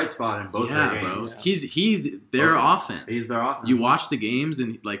was the bright spot in both yeah, their bro. games. He's their Okay. offense. He's their offense. You watch the games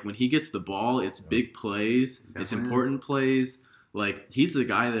and like when he gets the ball, it's big plays, it's Definitely important plays. Like he's the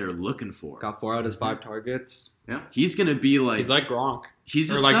guy they're looking for. Got 4 out of his 5 targets. He's gonna be like He's like Gronk. he's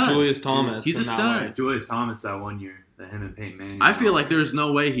a Or like stud. Julius Thomas. He's a in that stud. way. Julius Thomas that one year that him and Peyton Manning. I feel like there's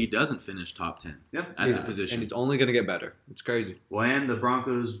no way he doesn't finish top 10 Yeah. at He's- the position. And he's only going to get better. It's crazy. Well, and the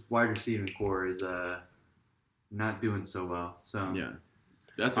Broncos wide receiving core is not doing so well. So Yeah,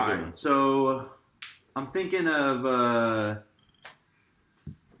 that's a All good right, one. so I'm thinking of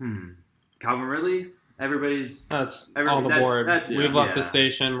Calvin Ridley. Everybody's That's Every- all the that's- board. that's- We've left the yeah.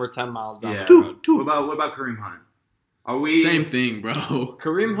 station. We're 10 miles down Yeah. the road. What about Kareem Hunt? Are we Same thing, bro.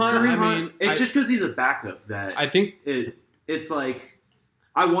 Kareem Hunt, Kareem I Hunt, mean, it's just because he's a backup that I think it's like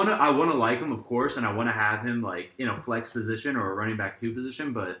I wanna like him, of course, and I wanna have him like in a flex position or a running back 2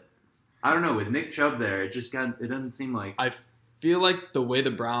 position, but I don't know, with Nick Chubb there, it doesn't seem like I feel like the way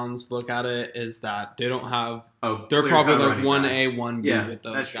the Browns look at it is that they don't have. oh They're clear probably cut like running 1A, back. 1B Yeah, with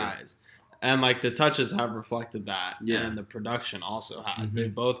those that's true. guys. And like the touches have reflected that, Yeah. and the production also has. Mhm.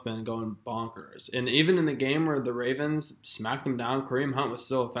 They've both been going bonkers, and even in the game where the Ravens smacked them down, Kareem Hunt was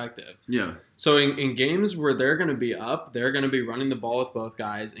still effective. Yeah, So in games where they're going to be up, they're going to be running the ball with both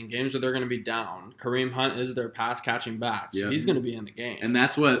guys. In games where they're going to be down, Kareem Hunt is their pass catching back, so Yeah. he's going to be in the game. and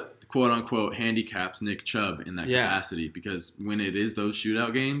that's what quote unquote handicaps Nick Chubb in that Yeah. capacity, because when it is those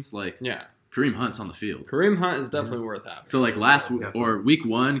shootout games, like Yeah. Kareem Hunt's on the field. Kareem Hunt is definitely worth having. So like Definitely. week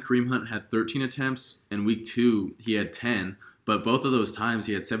 1, Kareem Hunt had 13 attempts, and week 2 he had 10. But both of those times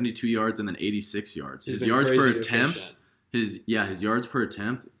he had 72 yards and then 86 yards. He's His been yards per crazy attempts, efficient. his yards per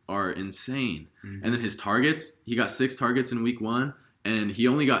attempt are insane. Mhm. And then his targets, he got 6 targets in week 1, and he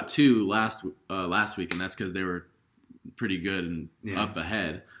only got 2 last week, and that's because they were pretty good and Yeah. up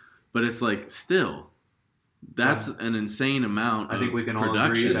ahead. But it's like still, that's an insane amount I think of we can all agree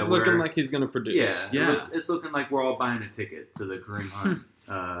production. It's that looking we're- like he's going to produce. Yeah. It's looking like we're all buying a ticket to the Kareem Hunt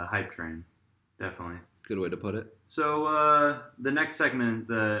hype train. Definitely. Good way to put it. So the next segment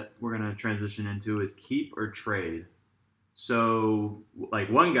that we're going to transition into is keep or trade. So like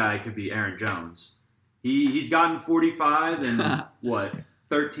one guy could be Aaron Jones. He's gotten 45 and what,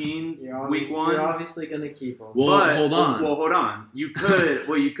 13 week one. You're obviously gonna keep him. Well, But- hold on. Well, hold on. You could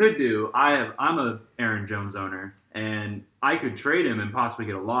what you could do. I'm a Aaron Jones owner, and I could trade him and possibly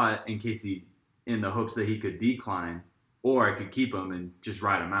get a lot in case in the hopes that he could decline, or I could keep him and just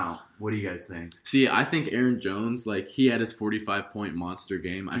ride him out. What do you guys think? See, I think Aaron Jones, like he had his 45-point monster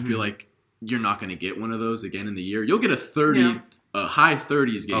game. I feel like you're not going to get one of those again in the year. You'll get a high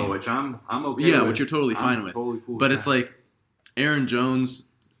 30s game. Oh, which I'm okay. Yeah, with. which you're totally fine I'm with. Totally cool. But with it's that. like Aaron Jones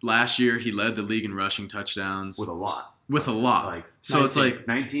last year, he led the league in rushing touchdowns with a lot. with a lot. Like So it's 19 like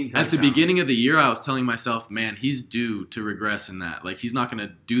 19 at the touchdowns. beginning of the year, I was telling myself, man, he's due to regress in that. Like he's not going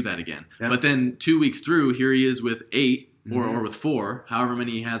to do that again. Yeah. But then 2 weeks through, here he is with 8 or Mhm. with 4, however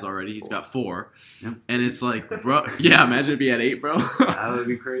many he has already. He's got 4. Yep. And it's like, bro, yeah, imagine if he had 8, bro. that would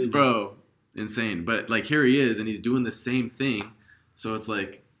be crazy, Bro, insane. But like here he is, and he's doing the same thing. So it's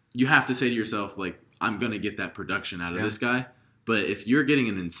like you have to say to yourself, like, I'm gonna get that production out of Yeah. this guy. But if you're getting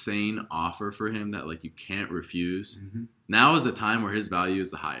an insane offer for him that like you can't refuse, Mhm. now is the time where his value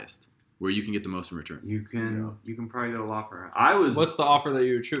is the highest, where you can get the most in return. You can probably get a lot for him. I was. What's the offer that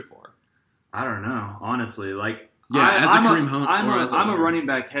you would shoot for? I don't know, honestly. Like, Yeah, as a I'm Kareem Hunt I'm or a, as a I'm a owner. running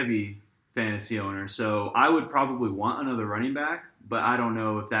back heavy fantasy owner, so I would probably want another running back, but I don't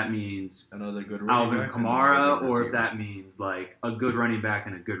know if that means Another good running Alvin back and Kamara another good or if receiver. that means like a good running back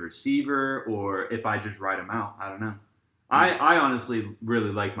and a good receiver, or if I just ride him out. I don't know. I honestly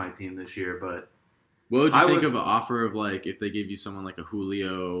really like my team this year, but What would you I think would- of an offer of like if they gave you someone like a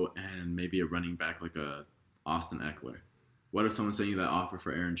Julio and maybe a running back like a Austin Eckler? What if someone sent you that offer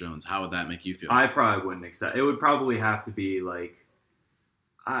for Aaron Jones? How would that make you feel? I probably wouldn't accept. It would probably have to be like,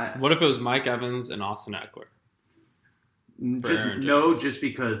 What if it was Mike Evans and Austin Eckler? just no, just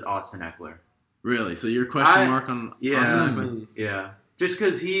because Austin Eckler. Really? So your question I- mark on Yeah. Austin Eckler? Mm. Yeah, just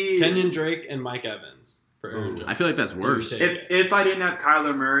because he. Kenyon Drake and Mike Evans for Aaron Ooh. Jones. I feel like that's Do you worse. take it? If I didn't have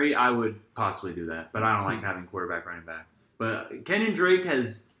Kyler Murray, I would possibly do that. But I don't like having quarterback running back. But Kenyon Drake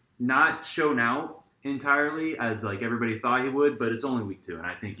has not shown out entirely as like everybody thought he would. But it's only week 2, and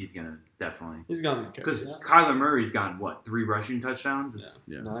I think he's gonna definitely He's gone the because carries. Kyler Murray's gotten what 3 rushing touchdowns. It's,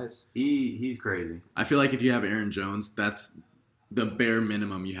 Yeah. Nice. he's crazy. I feel like if you have Aaron Jones, that's the bare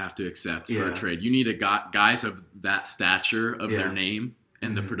minimum you have to accept for Yeah. a trade. You need a guys of that stature of their Yeah. name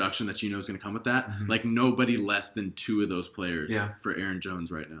and the Mhm. production that you know is going to come with that. Mhm. Like nobody less than 2 of those players Yeah. for Aaron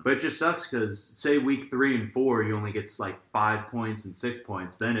Jones right now. But it just sucks because say week 3 and 4 he only gets like 5 points and 6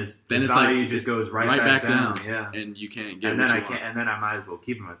 points. Then his Then it's value like just goes right back down. Yeah. And you can't get And what then you I want. can't. And then I might as well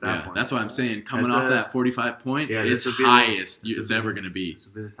keep him at that Yeah, point. that's what I'm saying. Coming That's off a- that 45 point, Yeah, it's this would be the- highest this would it's be- ever going to be. This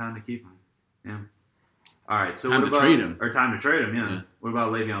would be the time to keep him. Yeah. All right. So Time what to about, trade him. Or time to trade him. Yeah. Yeah. What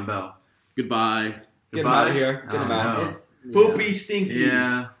about Le'Veon Bell? Goodbye. Get him out of here. Get Oh, him out. no. It's, Poopy stinky.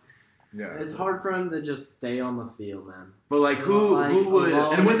 Yeah. Yeah. It's hard for him to just stay on the field, man. But like who would?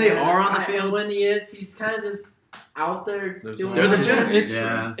 alone. And when they are on the And field- when he is, he's kind of just out there There's doing. no- They're the his Jets. thing. It's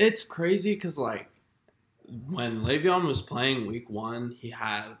Yeah. it's crazy because like when Le'Veon was playing week 1,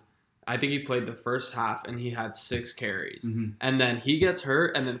 I think he played the first half and he had 6 carries, Mhm. and then he gets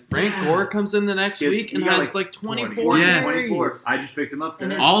hurt, and then Frank Yeah. Gore comes in the next He- week he and got, has like, like 24 Yes. carries. 24. I just picked him up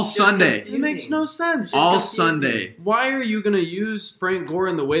And today. it's All just Sunday. confusing. It makes no sense. All confusing. Sunday. Why are you going to use Frank Gore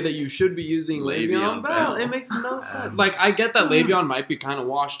in the way that you should be using Le'Veon Le'Veon Bell? Bell. It makes no sense. Like, I get that Le'Veon might be kind of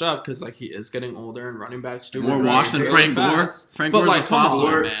washed up because, like, he is getting older and running backs do More run washed than really Frank Gore. fast. Frank But, Gore's like, a come on.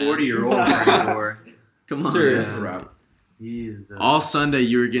 fossil, man. 40-year-old Frank Gore. Come on. Seriously. That's a wrap. He's All Sunday,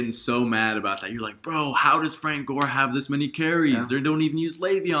 you were getting so mad about that. You're like, bro, how does Frank Gore have this many carries? Yeah. They don't even use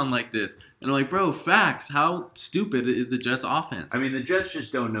Le'Veon like this. And I'm like, bro, facts. How stupid is the Jets' offense? I mean, the Jets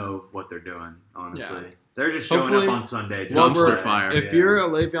just don't know what they're doing. Honestly, Yeah. they're just showing Hopefully- up on Sunday. just Dumpster to play. fire. If Yeah. you're a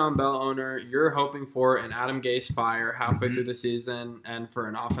Le'Veon Bell owner, you're hoping for an Adam Gase fire halfway Mhm. through the season and for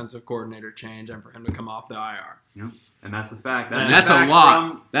an offensive coordinator change and for him to come off the IR. And that's the fact. And the that's a fact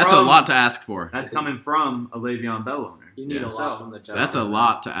lot. That's a from- lot to ask for. That's coming from a Le'Veon Bell owner. You need Yeah. a lot from the Jets. That's a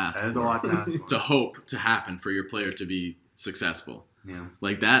lot to ask That is for. a lot to ask for. To hope to happen for your player to be successful. Yeah.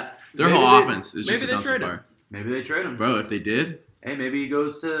 Like that, their Maybe whole they- offense is just a maybe they dumpster trade him. fire. Maybe they trade him. Bro, if they did, Hey, maybe he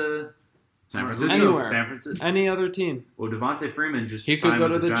goes to San Francisco. Anywhere. San Francisco. Any other team. Well, Devontae Freeman just He could signed go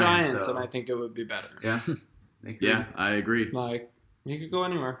with to the Giants, so- and I think it would be better. yeah. They could. Yeah, I agree. Like, he could go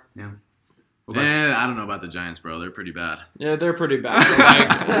anywhere. What about- I don't know about the Giants, bro. They're pretty bad. Yeah, they're pretty bad.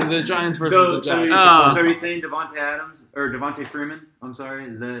 Like, the Giants versus So, the so, Giants. you're, so are you saying Devontae Adams or Devontae Freeman? I'm sorry,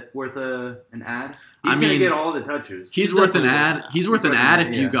 is that worth an ad? He's I gonna mean, get all the touches. He's worth an definitely ad. worth an ad. He's worth an He's worth ad an if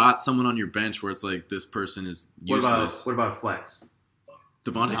ad, you yeah. got someone on your bench where it's like this person is useless. What about a flex?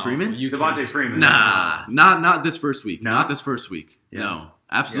 Devontae No, Freeman? you Devontae can't. Freeman. Nah, not this first week. No? Not this first week. Yeah. No,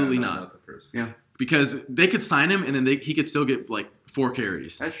 absolutely Yeah, no, not. the first. Because they could sign him and then he could still get like 4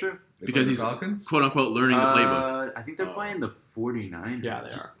 carries That's true. They Because play he's- the Falcons. quote unquote learning the playbook. I think they're playing the 49ers. Yeah,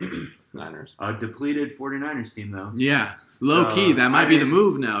 they are. Niners. A depleted 49ers team, though. Yeah, low So, key. That might I be the mean,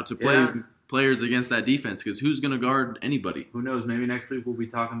 move now to play yeah. players against that defense because who's gonna guard anybody? Who knows? Maybe next week we'll be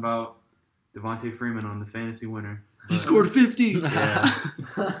talking about Devontae Freeman on the fantasy winner. He scored 50. Yeah.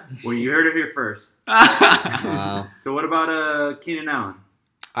 Well, you heard it here first. Wow. So what about Keenan Allen?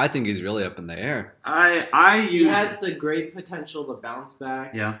 I think he's really up in the air. I He used has the great potential to bounce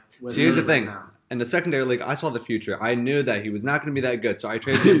back. yeah. with See, here's the him thing. now. In the secondary league, I saw the future. I knew that he was not going to be that good, so I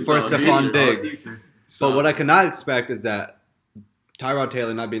traded him for saw the Stephon future. Diggs. But what I could not expect is that Tyrod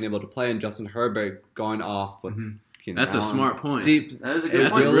Taylor not being able to play and Justin Herbert going off with Mhm. Keenan That's a Allen. smart point. See, That is a good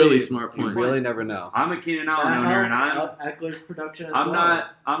That's point. a really smart You point. really never know. I'm a Keenan Allen That owner, and helps Eckler's production as I'm well.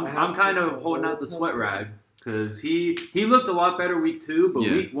 not. I'm That I'm helps kind the of holding out the whole sweat process. rag because he looked a lot better week 2, but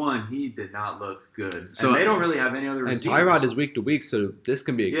Yeah. week 1 he did not look good. So- and they don't really have any other And receivers. Tyrod is week to week, so this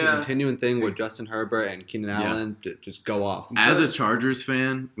can be a Yeah. continuing thing where Justin Herbert and Keenan Yeah. Allen just go off. As a Chargers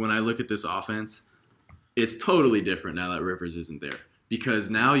fan, when I look at this offense, it's totally different now that Rivers isn't there. Because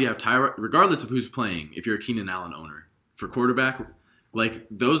now you have Tyrod, regardless of who's playing, if you're a Keenan Allen owner, for quarterback, like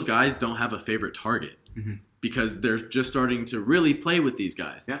those guys don't have a favorite target Mhm. because they're just starting to really play with these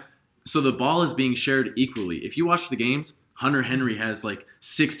guys. Yeah. So the ball is being shared equally. If you watch the games, Hunter Henry has like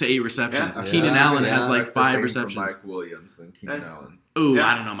 6 to 8 receptions. Yeah. Keenan Yeah. Allen Yeah. has like That's the 5 same receptions. For Mike Williams than Keenan Allen. Ooh, Yeah.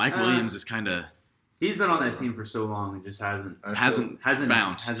 I don't know. Mike Williams is kind of He's been on that team for so long and just hasn't I hasn't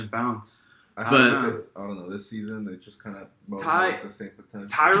bounced. I But- don't know. This season, they just kind of Ty- the same potential.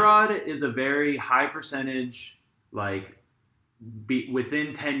 Tyrod is a very high percentage, like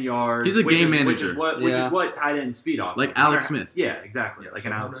within 10 yards. He's a which game is- manager. which Yeah. is what tight ends feed off. Like of. Alex Hunter- Smith. Yeah, exactly. Yeah, like so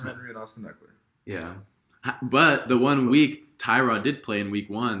an Alex Hunter Smith. Henry and Austin Eckler. Yeah. But the one week Tyrod did play in week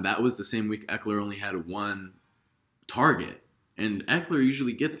 1, that was the same week Eckler only had 1 target. And Eckler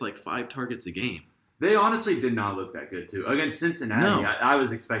usually gets like 5 targets a game. They honestly did not look that good too against Cincinnati. No. I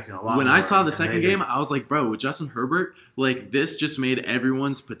was expecting a lot. When more, I saw the and second they game, did. I was like, bro, with Justin Herbert, like this just made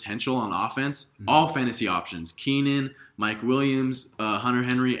everyone's potential on offense, Mhm. all fantasy options, Keenan, Mike Williams, Hunter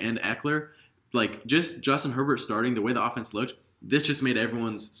Henry, and Eckler, like just Justin Herbert starting the way the offense looked, this just made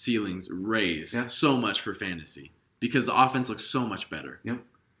everyone's ceilings raise Yeah. so much for fantasy because the offense looks so much better.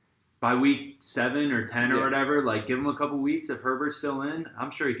 by week 7 or 10 or Yeah. whatever, like give him a couple weeks. If Herbert's still in,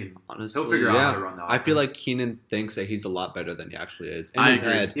 I'm sure he can. Honestly, He'll figure out yeah. how to run the offense. I feel like Keenan thinks that he's a lot better than he actually is. In I his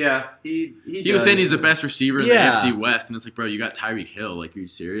agree. head. Yeah, he He was saying he's the best receiver in the Yeah. AFC West, and it's like, bro, you got Tyreek Hill. Like, are you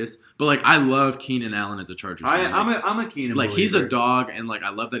serious? But like, I love Keenan Allen as a Chargers fan. I'm a Keenan. Like he's a believer. dog, and like I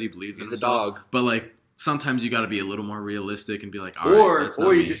love that he believes in He's a himself. dog. But like sometimes you got to be a little more realistic and be like, all right, that's not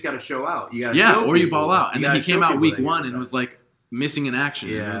Or you me. just got to show out. You gotta yeah, show or you people. ball out. And You then he gotta came show out people week that you're 1 the and was best. like missing in action.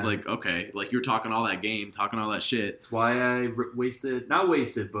 And it Yeah. was like, okay, like you're talking all that game, talking all that shit. That's why I not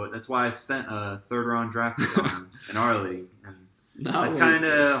wasted, but that's why I spent a 3rd round draft pick on him in our league, and that's kind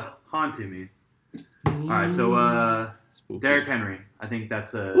of haunting me. All right, so Derrick Henry, I think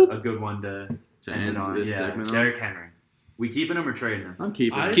that's a good one to To end end it on. this Yeah, segment on. Derrick Henry. We keeping him or trading him? I'm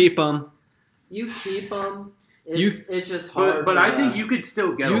keeping it. Keep him. You keep them. You- It's just hard. But I to- think you could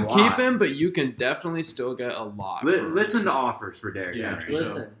still get a You lot. keep him, but you can definitely still get a lot. for him. Listen to offers for Derrick Yeah, Henry. for sure.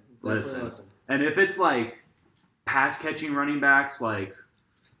 listen. Definitely Listen. listen. And if it's like pass catching running backs, like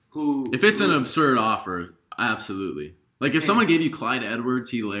who? If it's an absurd offer, absolutely. Like if someone gave you Clyde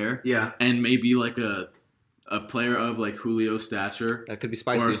Edwards-Helaire yeah, and maybe like a player of like Julio stature That could be or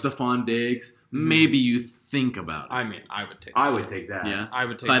spicy. Stephon Diggs, maybe you think about it. I mean, I would take. I would take that. Yeah. I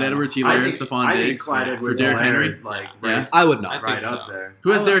would take Clyde that. Edwards-Helaire and Stephon I think Diggs Clyde for Edwards Derrick Henry. is like Yeah. right, I would not. I think right so. up there. Who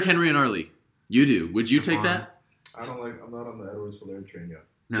has I Derrick Henry in our league? You do. Would you take Stephon. that? I don't like. I'm not on the Edwards Helaire train yet.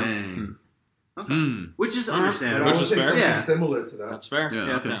 No. Dang. Okay. Which is But understandable. I Which would is take fair. something Yeah. similar to that. That's fair.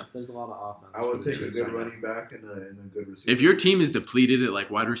 Yeah, okay. There's a lot of offense. I would for take the a Chiefs good right now. running back and a good receiver. If your team is depleted at like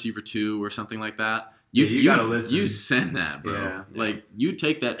wide receiver 2 or something like that, You gotta listen. You send that, bro. Yeah. Like you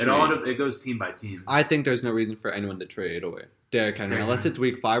take that It trade. it goes team by team. I think there's no reason for anyone to trade away Derrick Henry Derrick unless Henry. it's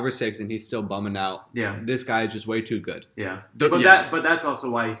week 5 or 6 and he's still bumming out. Yeah, This guy is just way too good. yeah. The- But yeah. but that's also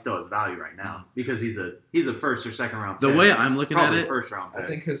why he still has value right now because he's a first or second round. The pick. way I'm looking at Probably it, first round. I Pick.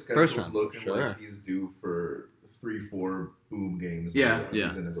 think his First schedule's round, looking sure. like he's due for 3-4 boom games. Yeah. He's Yeah.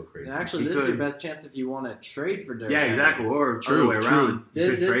 gonna go crazy. And actually, He this is your could. best chance if you want to trade for Derrick Yeah, Henry. exactly. Or True, other way true. around. You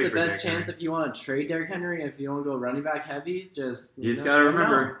could This trade is the for best Derrick chance Henry. if you want to trade Derrick Henry. If you want to go running back heavy, just You just know, got to never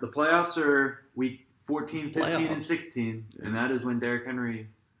remember know. the playoffs are week 14, 15, and Playoffs. 16, and that is when Derrick Henry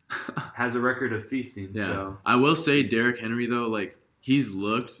has a record of feasting. yeah. So I will say Derrick Henry though, like he's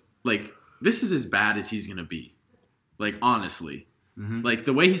looked like this is as bad as he's gonna be. Like honestly, mhm. like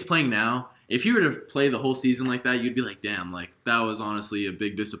the way he's playing now, if he were to play the whole season like that, you'd be like, damn, like that was honestly a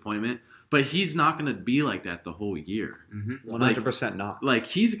big disappointment. But he's not gonna be like that the whole year. Mhm. 100% not. Like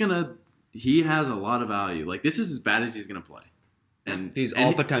he has a lot of value. Like this is as bad as he's gonna play. And He's and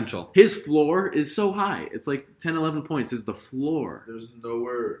all potential. his floor is so high. It's like 10, 11 points is the floor. There's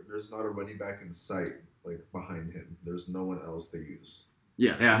not a running back in sight like behind him. There's no one else they use.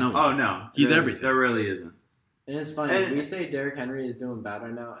 Yeah. yeah. No. Oh no, He's everything. There really isn't. And it's funny. And- we say Derrick Henry is doing bad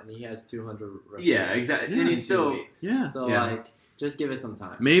right now, and he has 200 rushing Yeah, yards exactly. Yeah, And in he's 2 still weeks. Yeah. So Yeah. like, just give it some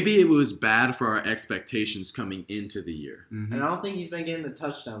time. Maybe it was bad for our expectations coming into the year. mhm. And I don't think he's been getting the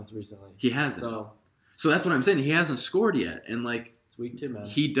touchdowns recently. He hasn't. So So that's what I'm saying. He hasn't scored yet, and like it's week 2, man.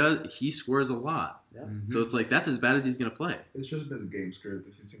 he scores a lot. Mhm. So it's like that's as bad as he's gonna play. It's just been the game script.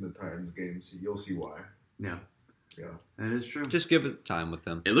 If you've seen the Titans games, you'll see why. yeah, Yeah. that is true. Just give it time with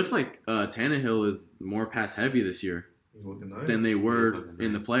him. It looks like Tannehill is more pass heavy this year He's looking nice. than they He's were looking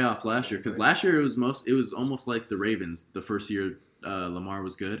in the nice. playoffs last year. Because last year it was almost like the Ravens the first year Lamar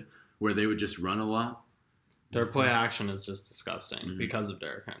was good, where they would just run a lot. Their play action is just disgusting Mhm. because of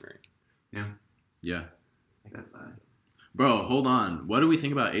Derrick Henry. Yeah, Definitely. bro. Hold on. What do we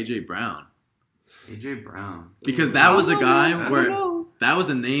think about AJ Brown? AJ Brown. Because that was a guy I don't where know. that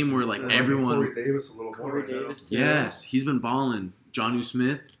was a name where like Like everyone. Corey Davis a little more. Corey right now. Davis, too. Yes, he's been balling. Jonnu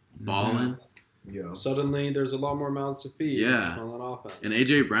Smith balling. Yeah. Suddenly, there's a lot more mouths to feed Yeah. on that offense. And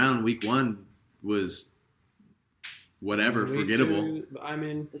AJ Brown, week 1 was whatever, Week forgettable. 2, I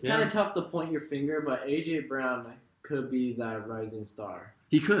mean, It's yeah. kind of tough to point your finger, but AJ Brown could be that rising star.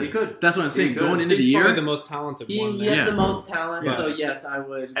 He could. He could. That's what I'm saying. He could. Going into He's the probably year, the most talented He one has there. Yeah. the most talent, Yeah. so yes, I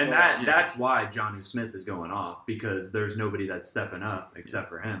would. And go that on. that's why Jonnu Smith is going off because there's nobody that's stepping up except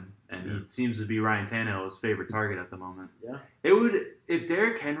for him, and Yeah. he seems to be Ryan Tannehill's favorite target at the moment. Yeah. It would if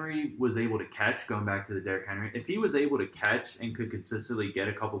Derrick Henry was able to catch. Going back to the Derrick Henry, if he was able to catch and could consistently get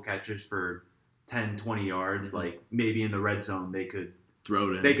a couple catches for 10, 20 yards, Mm-hmm. like maybe in the red zone, they could throw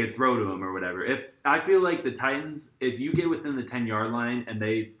to him. they could throw to him or whatever. If I feel like the Titans, if you get within the 10-yard line and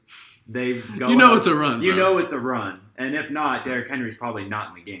they go, You know up, it's a run, You bro. know it's a run, and if not, Derrick Henry's probably not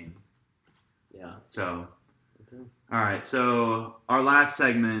in the game. Yeah. So, Okay. all right. So our last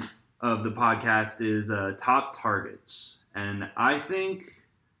segment of the podcast is top targets, and I think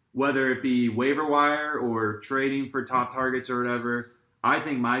whether it be waiver wire or trading for top targets or whatever, I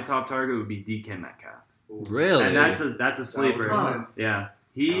think my top target would be DK Metcalf, Really? and that's a sleeper. mine. Yeah,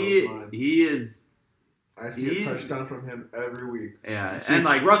 That was mine. he is. I see a He's- touchdown from him every week. Yeah, It's- and it's-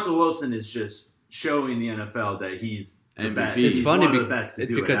 like Russell Wilson is just showing the NFL that he's the MVP. best. It's He's funny one of the be- best to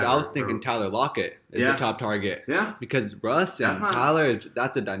It's do it because I ever, was thinking bro. Tyler Lockett is Yeah. the top target. Yeah, Because Russ and That's not- Tyler,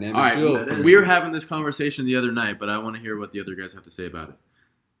 that's a dynamic All right, duo. that for is. me. we were having this conversation the other night, but I want to hear what the other guys have to say about it.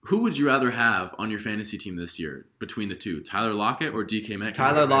 Who would you rather have on your fantasy team this year between the two, Tyler Lockett or DK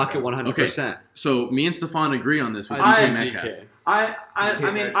Metcalf? Tyler Lockett 100%. So me and Stefan agree on this with I- DK Metcalf. DK. I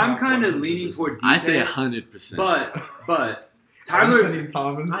mean, Metcalf I'm kind of 100%. leaning toward DK. I say 100%. but I'm Tyler. sending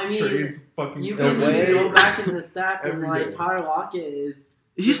Thomas I mean, trades fucking You The can way- go back in the stats and Every like day. Tyler Lockett is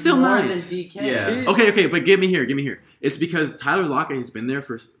He's still more nice. than DK. Yeah. Okay, but give me here. It's because Tyler Lockett has been there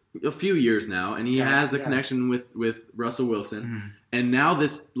for a few years now, and he Yeah, has a yeah. connection with Russell Wilson. Mhm. And now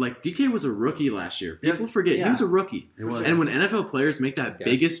this, like, DK was a rookie last year. People forget he Yeah. was a rookie. It was. And when NFL players make that Yes.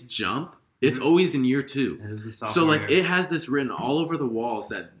 biggest jump, it's always in year 2. It is a So sophomore like year. it has this written all over the walls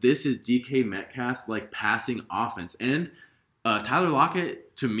that this is DK Metcalf's like passing offense, and Tyler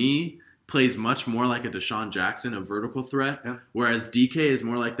Lockett to me plays much more like a Deshaun Jackson, a vertical threat, Yeah. whereas DK is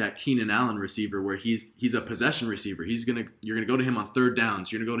more like that Keenan Allen receiver where he's a possession receiver. You're gonna go to him on third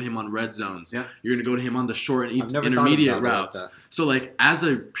downs. You're gonna go to him on red zones. Yeah. You're gonna go to him on the short and I've never intermediate thought about it like routes. that. So like as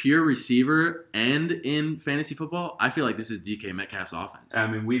a pure receiver and in fantasy football, I feel like this is DK Metcalf's offense. I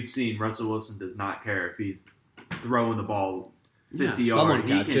mean, we've seen Russell Wilson does not care if he's throwing the ball 50 Yeah, someone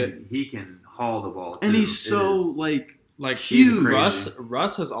yards. catch it. He can haul the ball. And too. he's It so is. Like huge.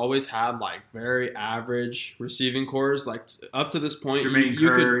 Russ has always had like very average receiving cores. Like up to this point, Jermaine you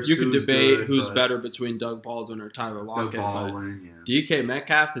Kearse, could who's debate good, who's but- better between Doug Baldwin or Tyler the Lockett. ball But win, yeah. DK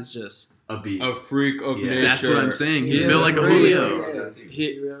Metcalf is just A beast. a freak of Yeah. nature. That's what I'm saying. He's He built is like a crazy. Julio.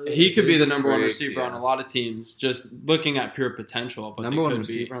 He could be the He's number one freak, receiver on yeah. a lot of teams. Just looking at pure potential of what Number they one could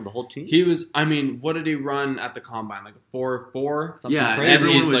be. receiver on the whole team. He was. I mean, what did he run at the combine? Like a 4.4. Something Yeah, crazy.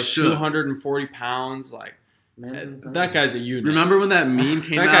 everyone He's was like shook. 240 pounds. Like that guy's a unit. Remember when that meme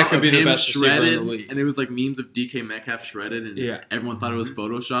came That guy out could of be the him best receiver in the shredded, league. and it was like memes of DK Metcalf shredded, and Yeah. everyone thought it was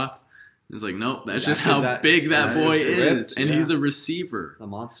photoshopped. It's like, nope, that's That's just how that- big that that boy is is, ripped, and yeah. he's a receiver. A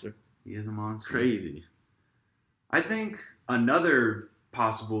monster. He is a monster. Crazy. I think another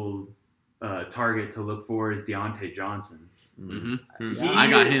possible target to look for is Deontay Johnson. hmm Hmm. I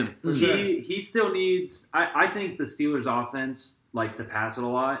got him. He still needs. I think the Steelers' offense likes to pass it a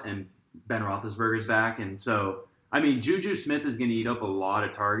lot, and Ben Roethlisberger's back, and so I mean Juju Smith is going to eat up a lot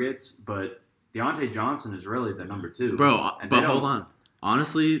of targets, but Deontay Johnson is really the number 2, Bro, And but they hold don't- on.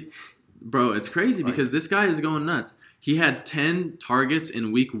 Honestly, bro, it's crazy Like- because this guy is going nuts. He had 10 targets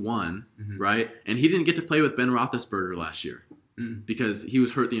in week 1, Mhm. right? And he didn't get to play with Ben Roethlisberger last year Mm. because he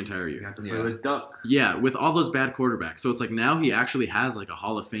was hurt the entire You year. have to Yeah. play with Duck. Yeah, with all those bad quarterbacks. So it's like now he actually has like a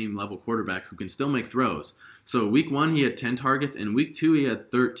Hall of Fame level quarterback who can still make throws. So week 1 he had 10 targets, and week 2 he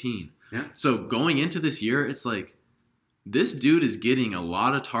had 13. Yeah. So going into this year, it's like this dude is getting a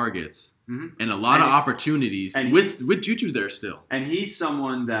lot of targets Mhm. and a lot And of he- opportunities and with he's- Juju there still. And he's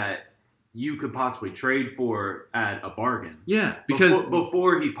someone that you could possibly trade for at a bargain. Yeah, because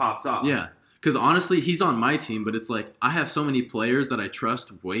before he pops off. yeah, because honestly, he's on my team, but it's like I have so many players that I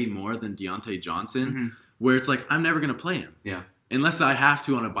trust way more than Deontay Johnson, Mhm. where it's like I'm never gonna play him. Yeah. Unless I have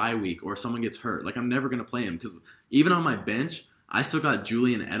to on a bye week or someone gets hurt, like I'm never gonna play him because even on my bench, I still got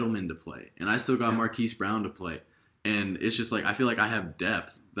Julian Edelman to play, and I still got Yeah. Marquise Brown to play, and it's just like I feel like I have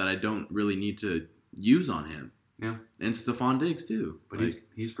depth that I don't really need to use on him. Yeah. And Stephon Diggs too, But like,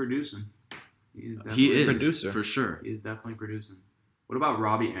 he's producing. He he is producer. for sure. He is definitely producing. What about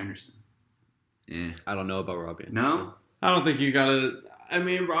Robbie Anderson? I don't know about Robbie. No? I don't think you gotta. I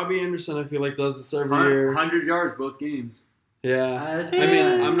mean, Robbie Anderson, I feel like does this every year. 100 yards both games. Yeah. I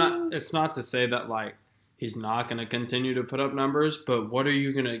mean, I'm not. It's not to say that like he's not going to continue to put up numbers, but what are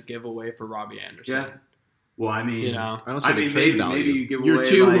you going to give away for Robbie Anderson? Yeah. Well, I mean, You know. I don't see the trade maybe, value. maybe you give Your away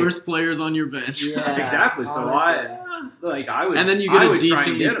 2 like, worst players on your bench. Yeah, Exactly. So honestly. I would, And then you I get a would try and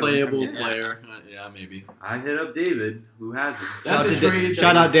decently get him. playable Yeah. player. Yeah, maybe. I hit up David, who has him. That's a trade.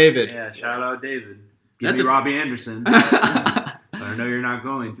 Shout out David. Yeah, shout out David. Give That's me a- Robbie Anderson. But I know you're not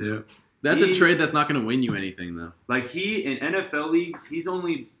going to. That's a He- trade that's not going to win you anything, though. Like he in NFL leagues, he's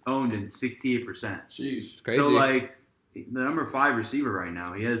only owned in 68%. Jeez. It's crazy. So like the number 5 receiver right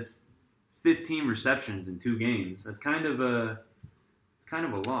now, he has 15 receptions in 2 games. That's kind of a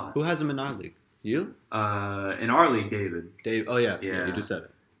lot. Who has him in our league? You? In our league, David. Dave? Oh yeah. Yeah. You just said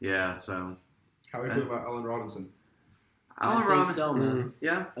it. Yeah. So How do you feel about Allen Robinson? I think Robinson- so, man.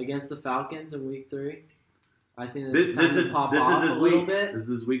 Yeah. Against the Falcons in week 3, I think This this is is pop this off is his a little week. bit. This is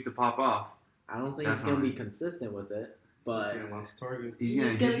his week to pop off. I don't think he's going to be Definitely. consistent with it, He's but getting lots of targets. He's he's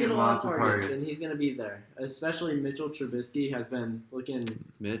gonna going to get a lot lots of of targets, targets. and he's going to be there. Especially Mitchell Trubisky has been looking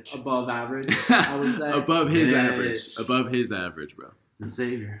Mitch. above average, I would say. Above his Yes. average. Above his average, bro. The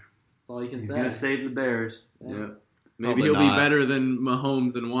savior. That's all you can He's say. gonna save the Bears. Yeah. Yeah. Maybe Probably he'll not. be better than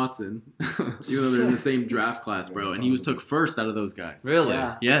Mahomes and Watson, even though they're in the same draft class, bro. And he was took first out of those guys. Really?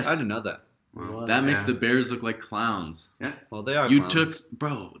 Yeah. Yes. I didn't know that. Well, That makes Yeah. the Bears look like clowns. Well, they are. You clowns. took,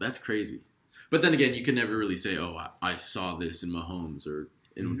 bro, that's crazy. But then again, you can never really say, oh, I saw this in Mahomes or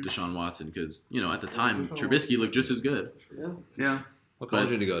in Mhm. Deshaun Watson because, at the time, Trubisky looked just as good. Yeah. What college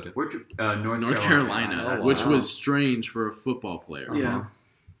but- did you go to? We're North Carolina, Oh, which wow. was strange for a football player. Uh-huh. Yeah.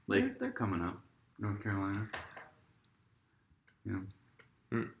 Like, they're coming up. North Carolina.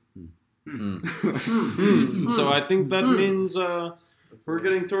 Mm. So I think that means we're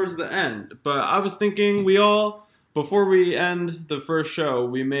getting towards the end. But I was thinking before we end the first show,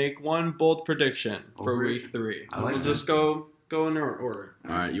 we make one bold prediction for week 3. I like We'll that. just go in order.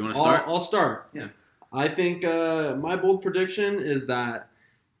 all right, you want to start? I'll start. Yeah. I think my bold prediction is that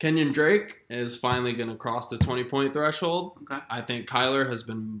Kenyon Drake is finally going to cross the 20-point threshold. Okay. I think Kyler has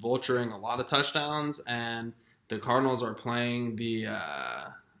been vulturing a lot of touchdowns, and the Cardinals are playing the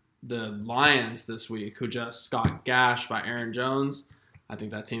Lions this week, who just got gashed by Aaron Jones. I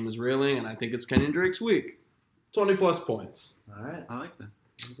think that team is reeling, and I think it's Kenyon Drake's week. 20-plus points. All right. I like that.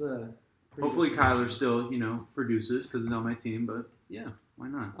 That's a pretty Hopefully good Kyler prediction. still, produces because he's on my team. But yeah, why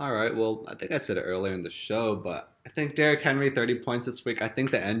not? All right. Well, I think I said it earlier in the show, but I think Derrick Henry 30 points this week. I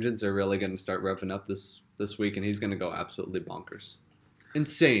think the engines are really going to start revving up this week, and he's going to go absolutely bonkers.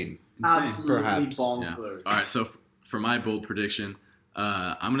 Insane. Absolutely Perhaps. bonkers. All right, so for my bold prediction,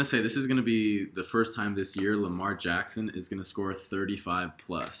 I'm going to say this is going to be the first time this year Lamar Jackson is going to score 35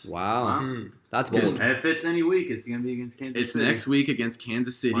 plus. Wow. Hmm. That's Yes. bold. If it's any week, it's gonna be against Kansas It's City. next week against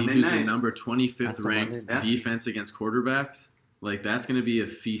Kansas City, Monday who's the night. number 25th That's a ranked Monday night. defense against quarterbacks. Like, that's going to be a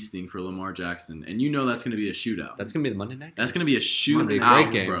feasting for Lamar Jackson. And you know that's going to be a shootout. That's going to be the Monday night. That's going to be a Monday shootout, night.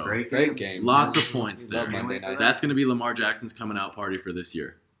 Great game. bro. Great game. Lots of points Love there. Monday night. That's going to be Lamar Jackson's coming out party for this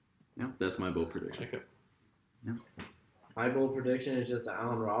year. Yeah. That's my bold prediction. My bold prediction is just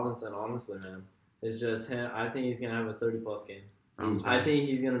Allen Robinson, honestly, man. It's just him. I think he's going to have a 30-plus game. I think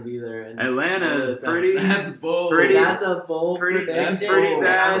he's going to be there. And Atlanta is That's pretty. bold. Pretty- That's a bold pretty- prediction. that's pretty I'm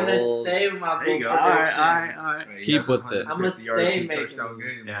bad. going to stay with my There you bold go. prediction. All right. Hey, Keep he has with it. 150 I'ma yards, stay two making touchdown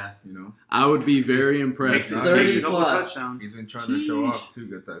these. games. Yeah. You know, I would be very impressed. Takes Nice. a 30 couple plus. touchdowns. he's been trying to show off to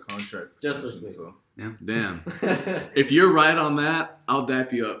get that contract. Just this extension, week. So. Damn. If you're right on that, I'll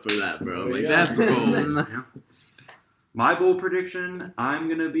dap you up for that, bro. There Like, you go. that's bold. Yeah. My bold prediction, I'm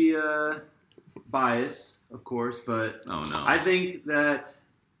going to be biased, of course, but Oh, no. I think that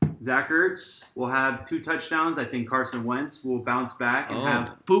Zach Ertz will have 2 touchdowns. I think Carson Wentz will bounce back and Oh.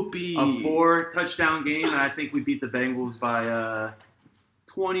 have Poopy. a 4-touchdown game, and I think we beat the Bengals by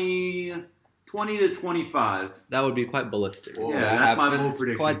 20 to 25. That would be quite ballistic. Yeah, That that's my happens bold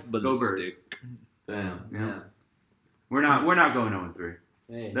prediction. Quite Go Birds. ballistic. Damn. Yeah. We're not going 0-3.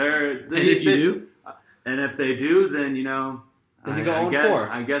 Hey. And if you do, And if they do, then Then you go 0-4.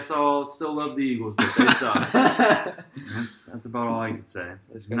 I guess I'll still love the Eagles, but they suck. That's about all I can say.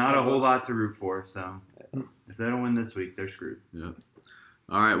 There's not a whole lot to root for, so if they don't win this week, they're screwed. Yep.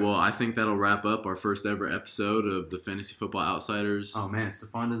 All right, well, I think that'll wrap up our first ever episode of the Fantasy Football Outsiders. Oh man,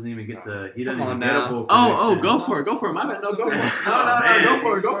 Stephon doesn't even get to. He doesn't Come even on get now. a bold Oh, prediction. go for it. My bad. No, go for it. Oh, man. Go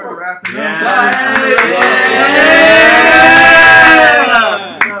for it. Wrapping Yeah.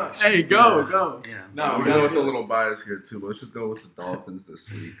 Hey, go. Yeah. No, we're going with a little bias here too. Let's just go with the Dolphins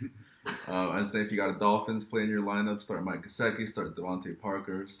this week. I'd say if you got a Dolphins play in your lineup, start Mike Gesicki, start Devontae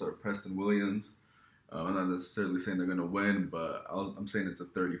Parker, start Preston Williams. I'm not necessarily saying they're going to win, but I'm saying it's a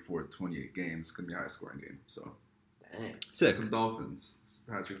 34-28 game. It's going to be a high-scoring game. So, Dang. Sick. some Dolphins.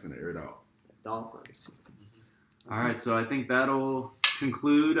 Patrick's going to air it out. Dolphins. All right, so I think that'll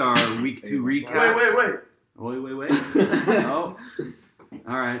conclude our week 2 recap. Wait. Oh.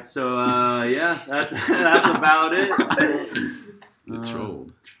 All right, so that's about it. Troll.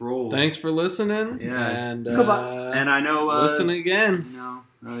 Thanks for listening. Yeah. And, And I know. listen again.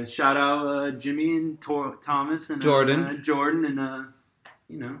 Shout out Jimmy and Thomas and Jordan. Jordan and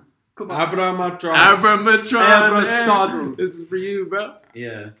Abramatron. This is for you, bro.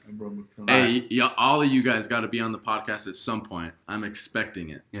 Yeah. Hey, all of you guys got to be on the podcast at some point. I'm expecting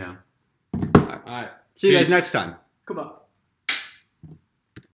it. Yeah. All right. See you guys Peace. next time. Come on.